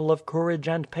example of courage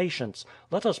and patience.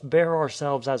 Let us bear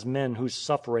ourselves as men whose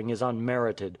suffering is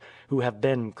unmerited, who have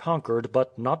been conquered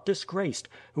but not disgraced,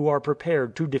 who are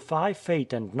prepared to defy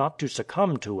fate and not to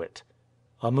succumb to it."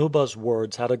 Amuba's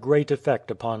words had a great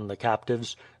effect upon the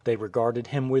captives. They regarded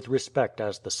him with respect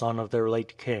as the son of their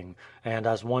late king, and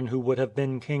as one who would have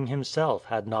been king himself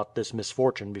had not this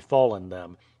misfortune befallen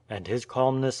them, and his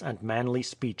calmness and manly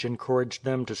speech encouraged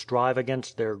them to strive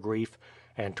against their grief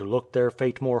and to look their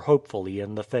fate more hopefully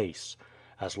in the face.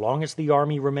 As long as the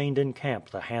army remained in camp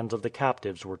the hands of the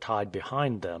captives were tied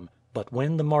behind them, but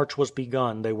when the march was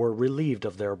begun they were relieved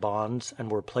of their bonds and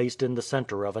were placed in the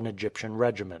center of an Egyptian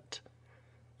regiment.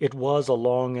 It was a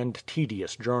long and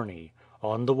tedious journey.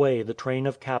 On the way the train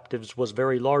of captives was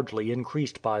very largely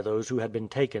increased by those who had been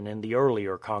taken in the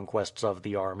earlier conquests of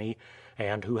the army,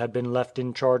 and who had been left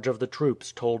in charge of the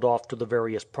troops told off to the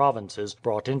various provinces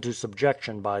brought into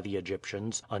subjection by the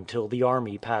Egyptians until the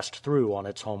army passed through on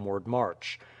its homeward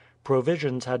march.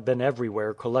 Provisions had been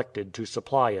everywhere collected to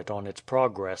supply it on its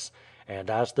progress, and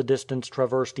as the distance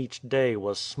traversed each day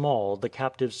was small the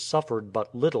captives suffered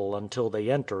but little until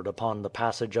they entered upon the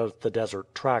passage of the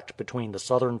desert tract between the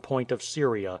southern point of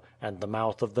Syria and the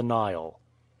mouth of the Nile.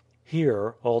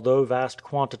 Here, although vast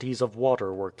quantities of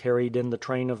water were carried in the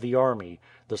train of the army,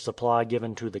 the supply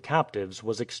given to the captives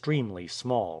was extremely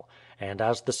small, and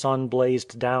as the sun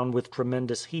blazed down with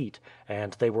tremendous heat,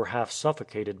 and they were half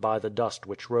suffocated by the dust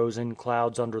which rose in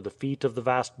clouds under the feet of the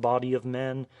vast body of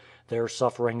men, their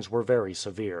sufferings were very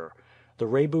severe. The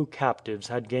Rebu captives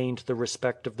had gained the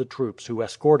respect of the troops who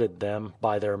escorted them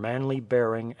by their manly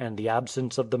bearing and the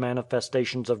absence of the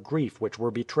manifestations of grief which were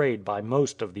betrayed by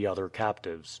most of the other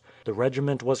captives. The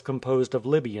regiment was composed of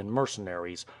Libyan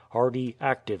mercenaries, hardy,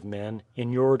 active men,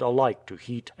 inured alike to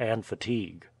heat and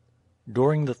fatigue.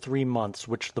 During the 3 months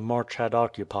which the march had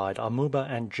occupied Amuba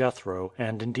and Jethro,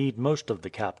 and indeed most of the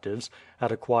captives,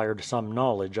 had acquired some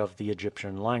knowledge of the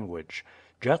Egyptian language.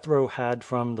 Jethro had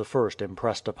from the first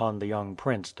impressed upon the young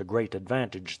prince the great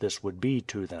advantage this would be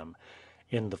to them.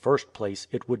 In the first place,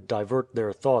 it would divert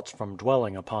their thoughts from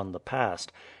dwelling upon the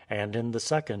past, and in the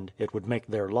second, it would make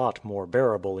their lot more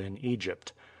bearable in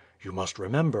Egypt. "You must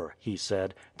remember," he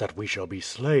said, "that we shall be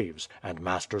slaves, and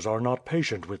masters are not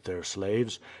patient with their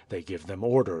slaves. They give them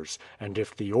orders, and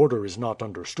if the order is not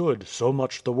understood, so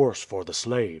much the worse for the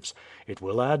slaves. It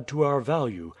will add to our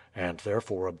value, and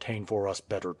therefore obtain for us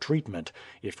better treatment,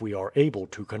 if we are able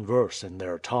to converse in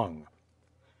their tongue."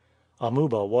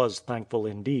 Amuba was thankful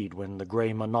indeed when the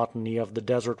gray monotony of the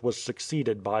desert was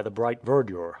succeeded by the bright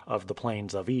verdure of the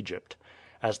plains of Egypt.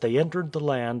 As they entered the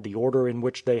land the order in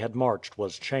which they had marched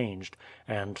was changed,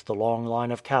 and the long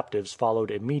line of captives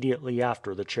followed immediately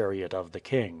after the chariot of the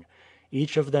king.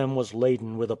 Each of them was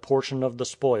laden with a portion of the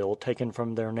spoil taken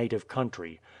from their native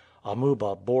country.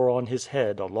 Amuba bore on his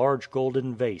head a large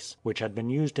golden vase which had been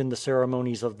used in the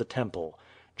ceremonies of the temple.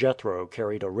 Jethro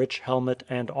carried a rich helmet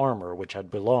and armor which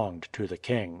had belonged to the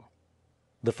king.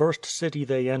 The first city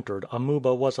they entered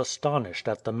Amuba was astonished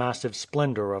at the massive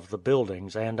splendor of the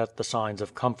buildings and at the signs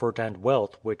of comfort and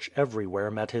wealth which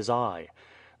everywhere met his eye.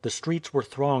 The streets were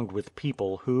thronged with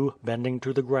people who, bending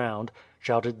to the ground,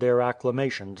 shouted their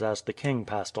acclamations as the king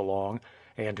passed along,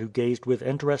 and who gazed with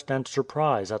interest and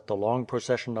surprise at the long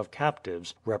procession of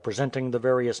captives representing the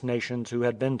various nations who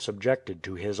had been subjected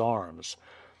to his arms.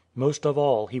 Most of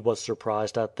all he was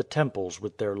surprised at the temples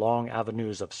with their long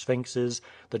avenues of sphinxes,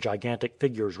 the gigantic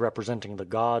figures representing the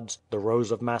gods, the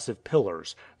rows of massive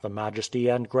pillars, the majesty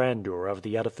and grandeur of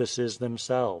the edifices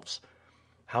themselves.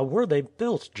 "How were they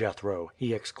built, Jethro?"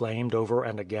 he exclaimed over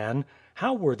and again.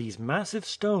 "How were these massive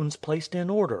stones placed in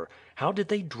order? How did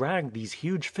they drag these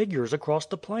huge figures across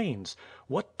the plains?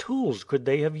 What tools could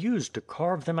they have used to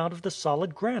carve them out of the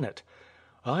solid granite?"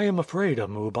 "I am afraid,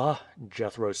 Amuba,"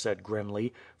 Jethro said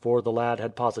grimly, for the lad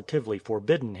had positively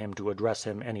forbidden him to address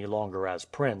him any longer as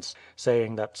prince,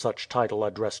 saying that such title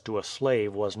addressed to a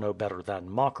slave was no better than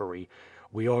mockery,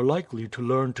 "we are likely to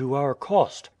learn to our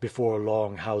cost before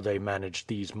long how they managed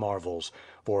these marvels,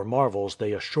 for marvels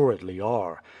they assuredly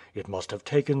are. It must have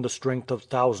taken the strength of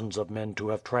thousands of men to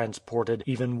have transported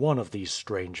even one of these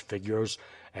strange figures,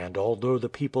 and although the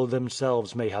people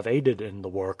themselves may have aided in the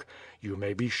work, you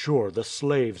may be sure the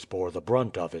slaves bore the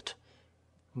brunt of it."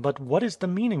 "But what is the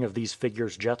meaning of these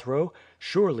figures, Jethro?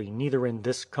 Surely neither in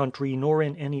this country nor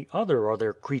in any other are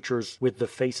there creatures with the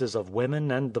faces of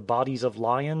women and the bodies of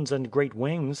lions and great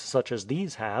wings such as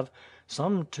these have.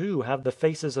 Some, too, have the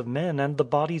faces of men and the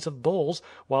bodies of bulls,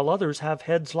 while others have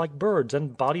heads like birds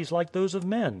and bodies like those of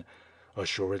men."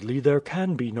 "Assuredly there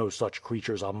can be no such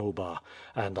creatures, Amuba,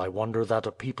 and I wonder that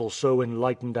a people so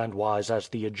enlightened and wise as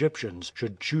the Egyptians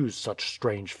should choose such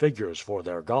strange figures for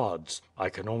their gods. I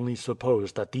can only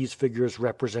suppose that these figures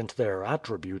represent their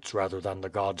attributes rather than the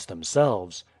gods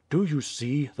themselves." Do you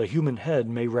see, the human head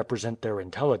may represent their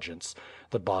intelligence,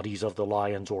 the bodies of the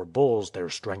lions or bulls their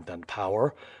strength and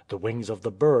power, the wings of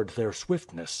the bird their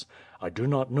swiftness. I do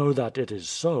not know that it is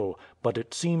so, but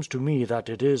it seems to me that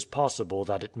it is possible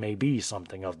that it may be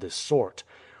something of this sort.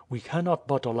 We cannot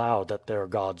but allow that their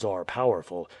gods are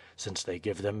powerful, since they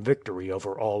give them victory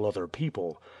over all other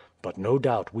people. But no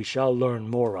doubt we shall learn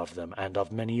more of them and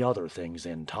of many other things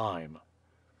in time."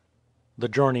 The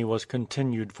journey was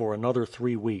continued for another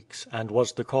 3 weeks, and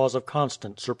was the cause of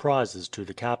constant surprises to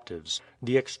the captives.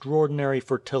 The extraordinary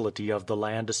fertility of the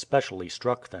land especially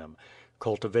struck them.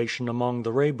 Cultivation among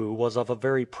the Rebu was of a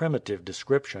very primitive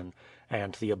description,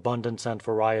 and the abundance and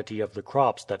variety of the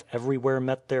crops that everywhere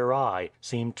met their eye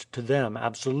seemed to them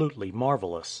absolutely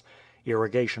marvelous.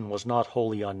 Irrigation was not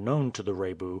wholly unknown to the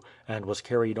Rebu, and was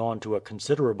carried on to a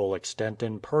considerable extent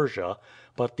in Persia,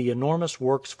 but the enormous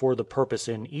works for the purpose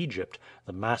in Egypt,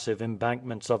 the massive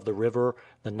embankments of the river,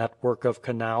 the network of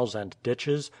canals and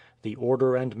ditches, the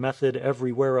order and method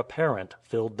everywhere apparent,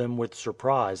 filled them with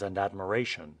surprise and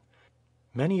admiration.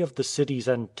 Many of the cities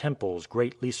and temples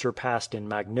greatly surpassed in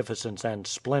magnificence and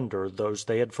splendor those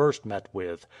they had first met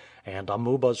with, and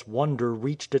Amuba's wonder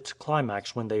reached its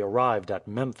climax when they arrived at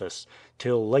Memphis,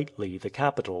 till lately the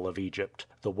capital of Egypt.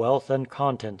 The wealth and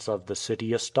contents of the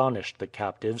city astonished the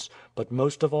captives, but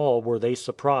most of all were they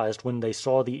surprised when they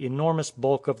saw the enormous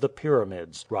bulk of the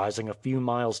pyramids rising a few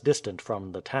miles distant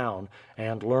from the town,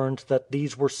 and learned that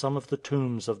these were some of the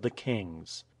tombs of the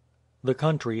kings. The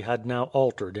country had now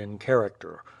altered in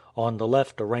character. On the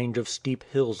left a range of steep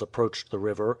hills approached the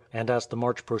river, and as the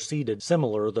march proceeded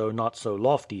similar though not so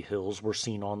lofty hills were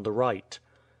seen on the right.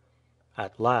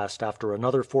 At last, after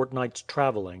another fortnight's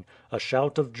traveling, a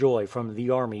shout of joy from the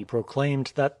army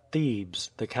proclaimed that Thebes,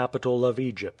 the capital of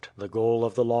Egypt, the goal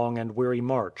of the long and weary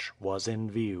march, was in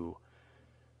view.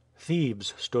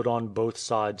 Thebes stood on both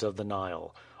sides of the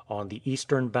Nile. On the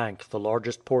eastern bank the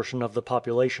largest portion of the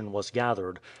population was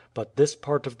gathered, but this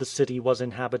part of the city was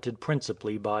inhabited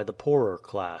principally by the poorer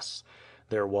class.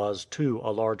 There was, too,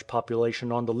 a large population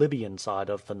on the Libyan side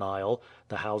of the Nile,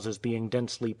 the houses being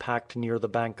densely packed near the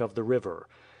bank of the river.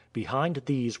 Behind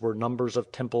these were numbers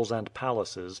of temples and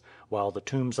palaces, while the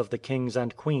tombs of the kings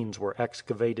and queens were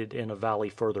excavated in a valley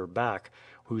further back,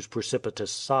 whose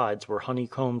precipitous sides were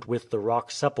honeycombed with the rock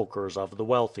sepulchers of the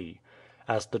wealthy.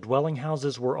 As the dwelling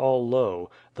houses were all low,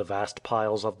 the vast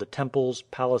piles of the temples,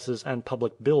 palaces, and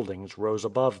public buildings rose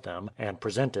above them, and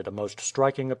presented a most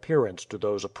striking appearance to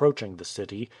those approaching the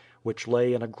city, which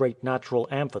lay in a great natural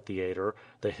amphitheater,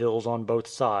 the hills on both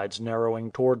sides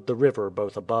narrowing toward the river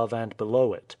both above and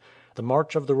below it. The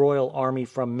march of the royal army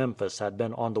from Memphis had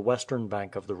been on the western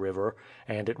bank of the river,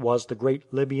 and it was the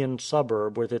great Libyan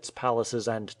suburb with its palaces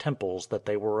and temples that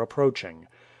they were approaching.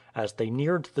 As they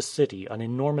neared the city an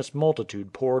enormous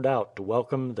multitude poured out to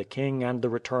welcome the king and the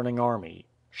returning army.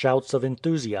 Shouts of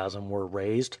enthusiasm were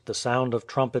raised, the sound of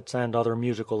trumpets and other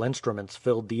musical instruments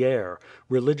filled the air,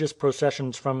 religious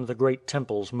processions from the great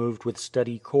temples moved with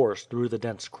steady course through the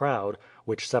dense crowd,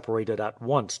 which separated at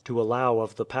once to allow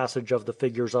of the passage of the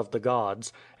figures of the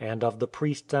gods, and of the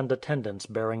priests and attendants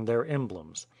bearing their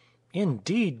emblems.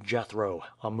 "Indeed, Jethro,"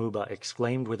 Amuba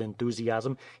exclaimed with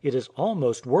enthusiasm, "it is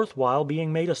almost worth while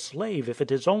being made a slave if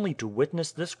it is only to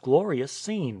witness this glorious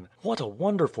scene. What a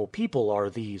wonderful people are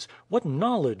these! What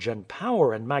knowledge and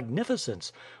power and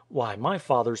magnificence! Why, my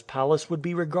father's palace would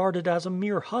be regarded as a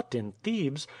mere hut in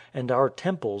Thebes, and our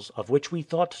temples, of which we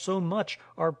thought so much,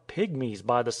 are pygmies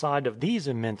by the side of these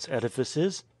immense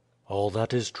edifices." "All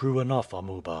that is true enough,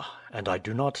 Amuba, and I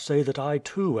do not say that I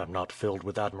too am not filled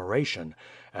with admiration,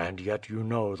 and yet you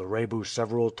know the Rebu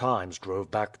several times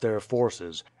drove back their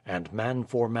forces, and man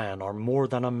for man are more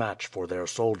than a match for their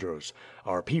soldiers.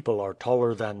 Our people are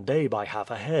taller than they by half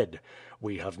a head.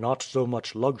 We have not so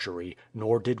much luxury,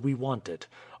 nor did we want it.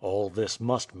 All this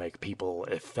must make people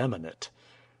effeminate."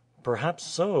 "Perhaps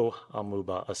so,"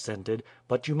 Amuba assented,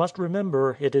 "but you must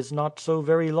remember it is not so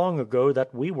very long ago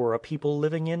that we were a people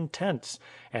living in tents,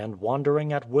 and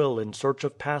wandering at will in search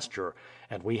of pasture,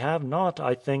 and we have not,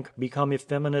 I think, become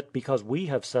effeminate because we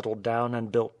have settled down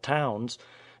and built towns.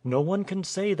 No one can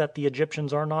say that the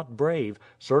Egyptians are not brave,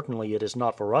 certainly it is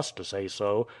not for us to say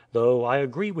so, though I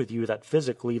agree with you that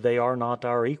physically they are not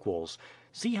our equals.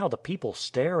 See how the people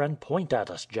stare and point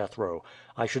at us, Jethro.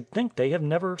 I should think they have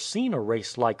never seen a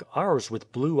race like ours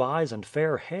with blue eyes and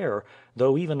fair hair,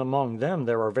 though even among them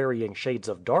there are varying shades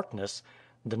of darkness.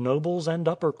 The nobles and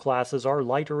upper classes are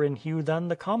lighter in hue than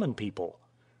the common people."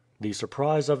 The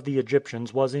surprise of the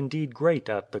Egyptians was indeed great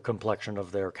at the complexion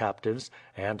of their captives,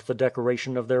 and the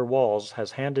decoration of their walls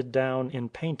has handed down in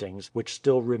paintings which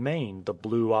still remain the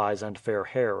blue eyes and fair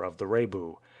hair of the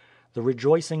Rebu. The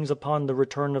rejoicings upon the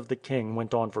return of the king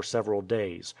went on for several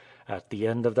days. At the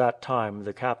end of that time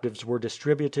the captives were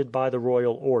distributed by the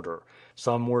royal order.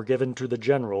 Some were given to the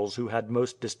generals who had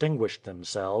most distinguished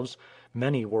themselves,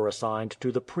 many were assigned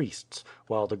to the priests,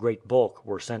 while the great bulk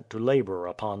were sent to labor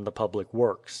upon the public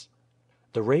works.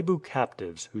 The Rebu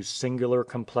captives, whose singular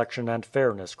complexion and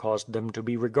fairness caused them to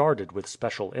be regarded with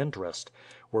special interest,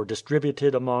 were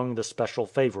distributed among the special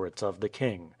favorites of the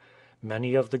king.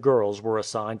 Many of the girls were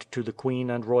assigned to the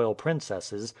queen and royal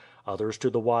princesses, others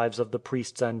to the wives of the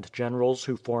priests and generals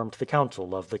who formed the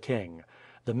council of the king.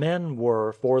 The men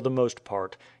were, for the most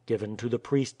part, given to the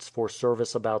priests for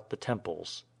service about the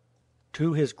temples.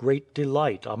 To his great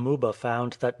delight Amuba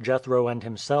found that Jethro and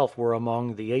himself were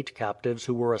among the 8 captives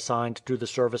who were assigned to the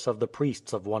service of the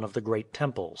priests of one of the great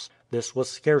temples. This was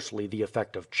scarcely the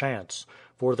effect of chance,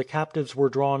 for the captives were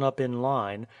drawn up in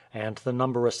line, and the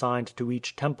number assigned to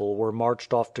each temple were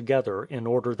marched off together in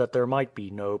order that there might be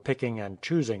no picking and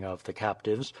choosing of the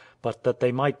captives, but that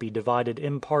they might be divided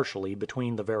impartially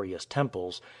between the various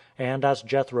temples, and as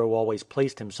Jethro always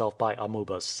placed himself by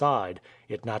Amuba's side,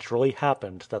 it naturally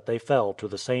happened that they fell to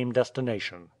the same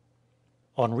destination.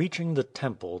 On reaching the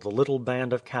temple the little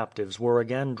band of captives were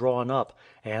again drawn up,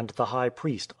 and the high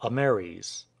priest,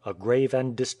 Immerse, a grave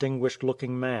and distinguished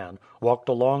looking man, walked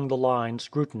along the line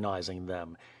scrutinizing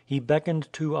them. He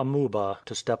beckoned to Amuba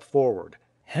to step forward.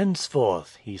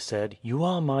 "Henceforth," he said, "you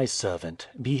are my servant.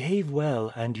 Behave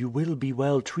well, and you will be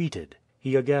well treated."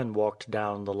 He again walked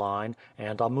down the line,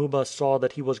 and Amuba saw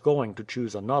that he was going to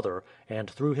choose another,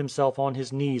 and threw himself on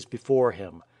his knees before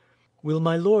him. "Will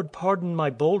my lord pardon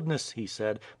my boldness," he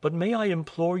said, "but may I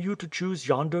implore you to choose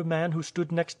yonder man who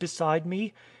stood next beside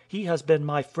me? He has been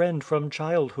my friend from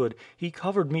childhood, he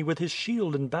covered me with his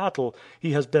shield in battle,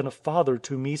 he has been a father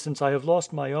to me since I have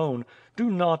lost my own. Do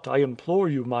not, I implore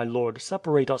you, my lord,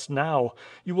 separate us now.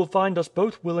 You will find us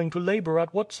both willing to labor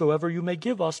at whatsoever you may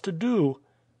give us to do."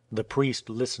 The priest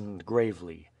listened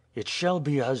gravely. "It shall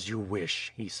be as you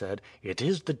wish," he said. "It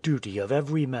is the duty of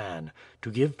every man to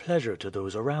give pleasure to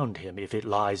those around him if it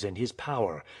lies in his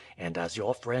power, and as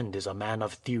your friend is a man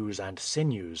of thews and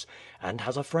sinews, and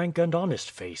has a frank and honest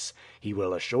face, he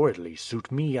will assuredly suit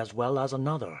me as well as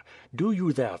another. Do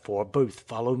you therefore both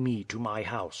follow me to my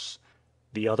house."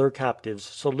 The other captives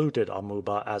saluted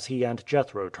Amuba as he and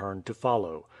Jethro turned to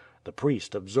follow. The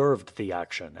priest observed the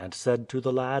action, and said to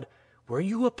the lad: "Were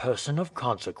you a person of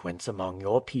consequence among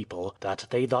your people, that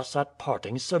they thus at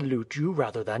parting salute you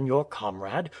rather than your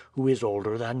comrade, who is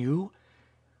older than you?"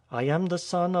 "I am the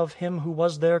son of him who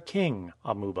was their king,"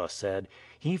 Amuba said.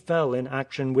 "He fell in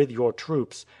action with your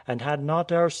troops, and had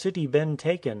not our city been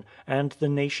taken, and the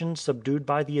nation subdued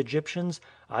by the Egyptians,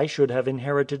 I should have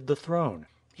inherited the throne."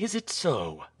 "Is it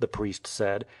so?" the priest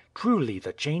said. "Truly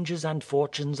the changes and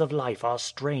fortunes of life are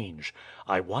strange.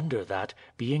 I wonder that,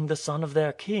 being the son of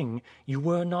their king, you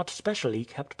were not specially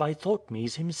kept by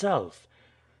Thotmes himself."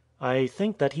 "I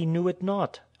think that he knew it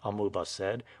not," Amuba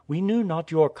said. "We knew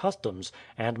not your customs,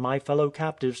 and my fellow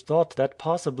captives thought that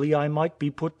possibly I might be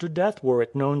put to death were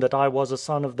it known that I was a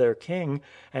son of their king,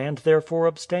 and therefore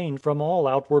abstained from all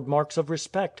outward marks of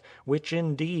respect, which,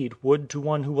 indeed, would to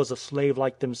one who was a slave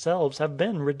like themselves have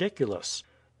been ridiculous."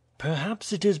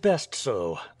 "Perhaps it is best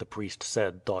so," the priest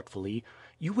said thoughtfully.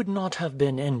 "You would not have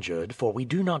been injured, for we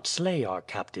do not slay our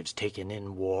captives taken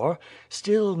in war.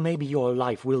 Still, maybe your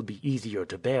life will be easier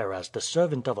to bear as the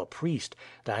servant of a priest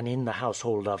than in the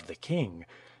household of the king.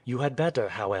 You had better,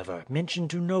 however, mention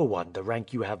to no one the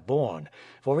rank you have borne,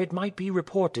 for it might be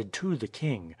reported to the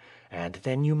king, and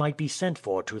then you might be sent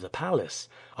for to the palace,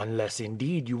 unless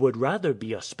indeed you would rather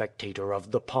be a spectator of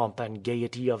the pomp and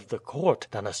gaiety of the court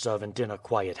than a servant in a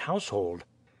quiet household."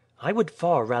 "I would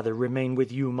far rather remain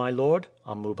with you, my lord,"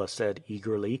 Amuba said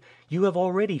eagerly. "You have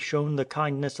already shown the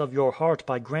kindness of your heart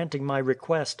by granting my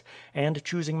request, and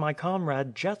choosing my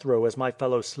comrade Jethro as my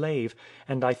fellow slave,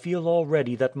 and I feel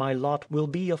already that my lot will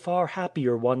be a far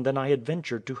happier one than I had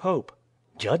ventured to hope."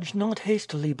 "Judge not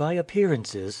hastily by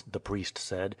appearances," the priest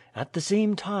said. "At the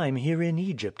same time here in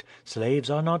Egypt, slaves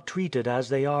are not treated as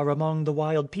they are among the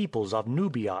wild peoples of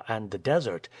Nubia and the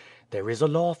desert. There is a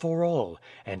law for all,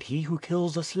 and he who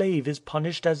kills a slave is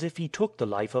punished as if he took the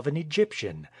life of an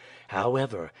Egyptian.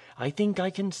 However, I think I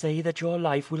can say that your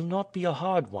life will not be a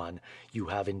hard one. You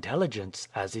have intelligence,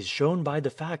 as is shown by the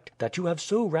fact that you have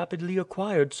so rapidly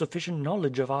acquired sufficient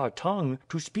knowledge of our tongue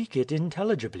to speak it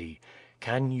intelligibly.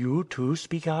 Can you, too,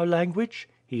 speak our language?"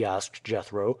 he asked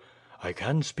Jethro. "I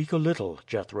can speak a little,"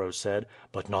 Jethro said,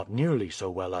 "but not nearly so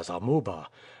well as Amuba.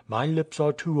 My lips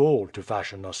are too old to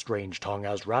fashion a strange tongue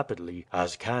as rapidly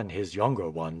as can his younger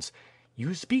ones."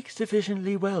 "You speak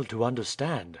sufficiently well to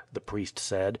understand," the priest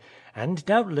said, "and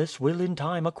doubtless will in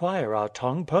time acquire our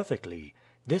tongue perfectly.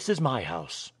 This is my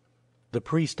house." The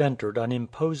priest entered an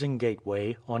imposing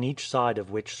gateway, on each side of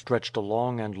which stretched a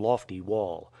long and lofty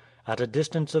wall. At a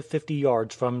distance of 50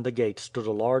 yards from the gate stood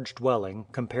a large dwelling,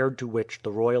 compared to which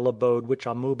the royal abode which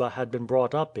Amuba had been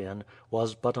brought up in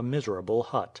was but a miserable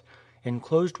hut.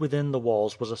 Enclosed within the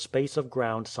walls was a space of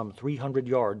ground some 300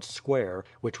 yards square,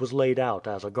 which was laid out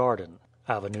as a garden.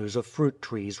 Avenues of fruit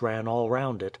trees ran all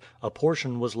round it, a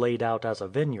portion was laid out as a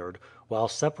vineyard, while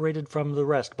separated from the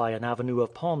rest by an avenue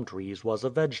of palm trees was a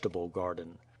vegetable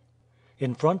garden.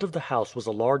 In front of the house was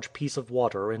a large piece of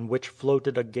water in which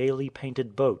floated a gaily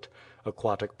painted boat.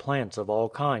 Aquatic plants of all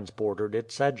kinds bordered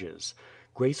its edges.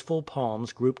 Graceful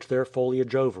palms grouped their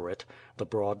foliage over it, the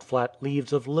broad flat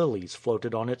leaves of lilies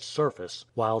floated on its surface,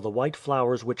 while the white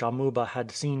flowers which Amuba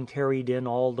had seen carried in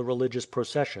all the religious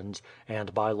processions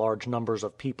and by large numbers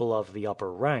of people of the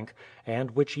upper rank,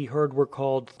 and which he heard were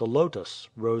called the lotus,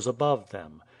 rose above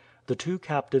them. The two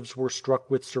captives were struck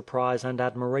with surprise and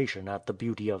admiration at the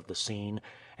beauty of the scene,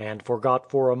 and forgot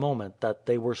for a moment that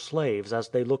they were slaves as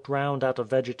they looked round at a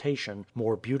vegetation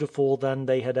more beautiful than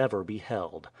they had ever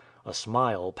beheld. A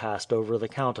smile passed over the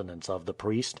countenance of the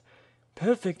priest.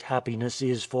 "Perfect happiness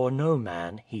is for no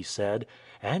man," he said,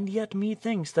 "and yet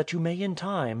methinks that you may in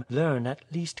time learn at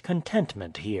least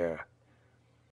contentment here."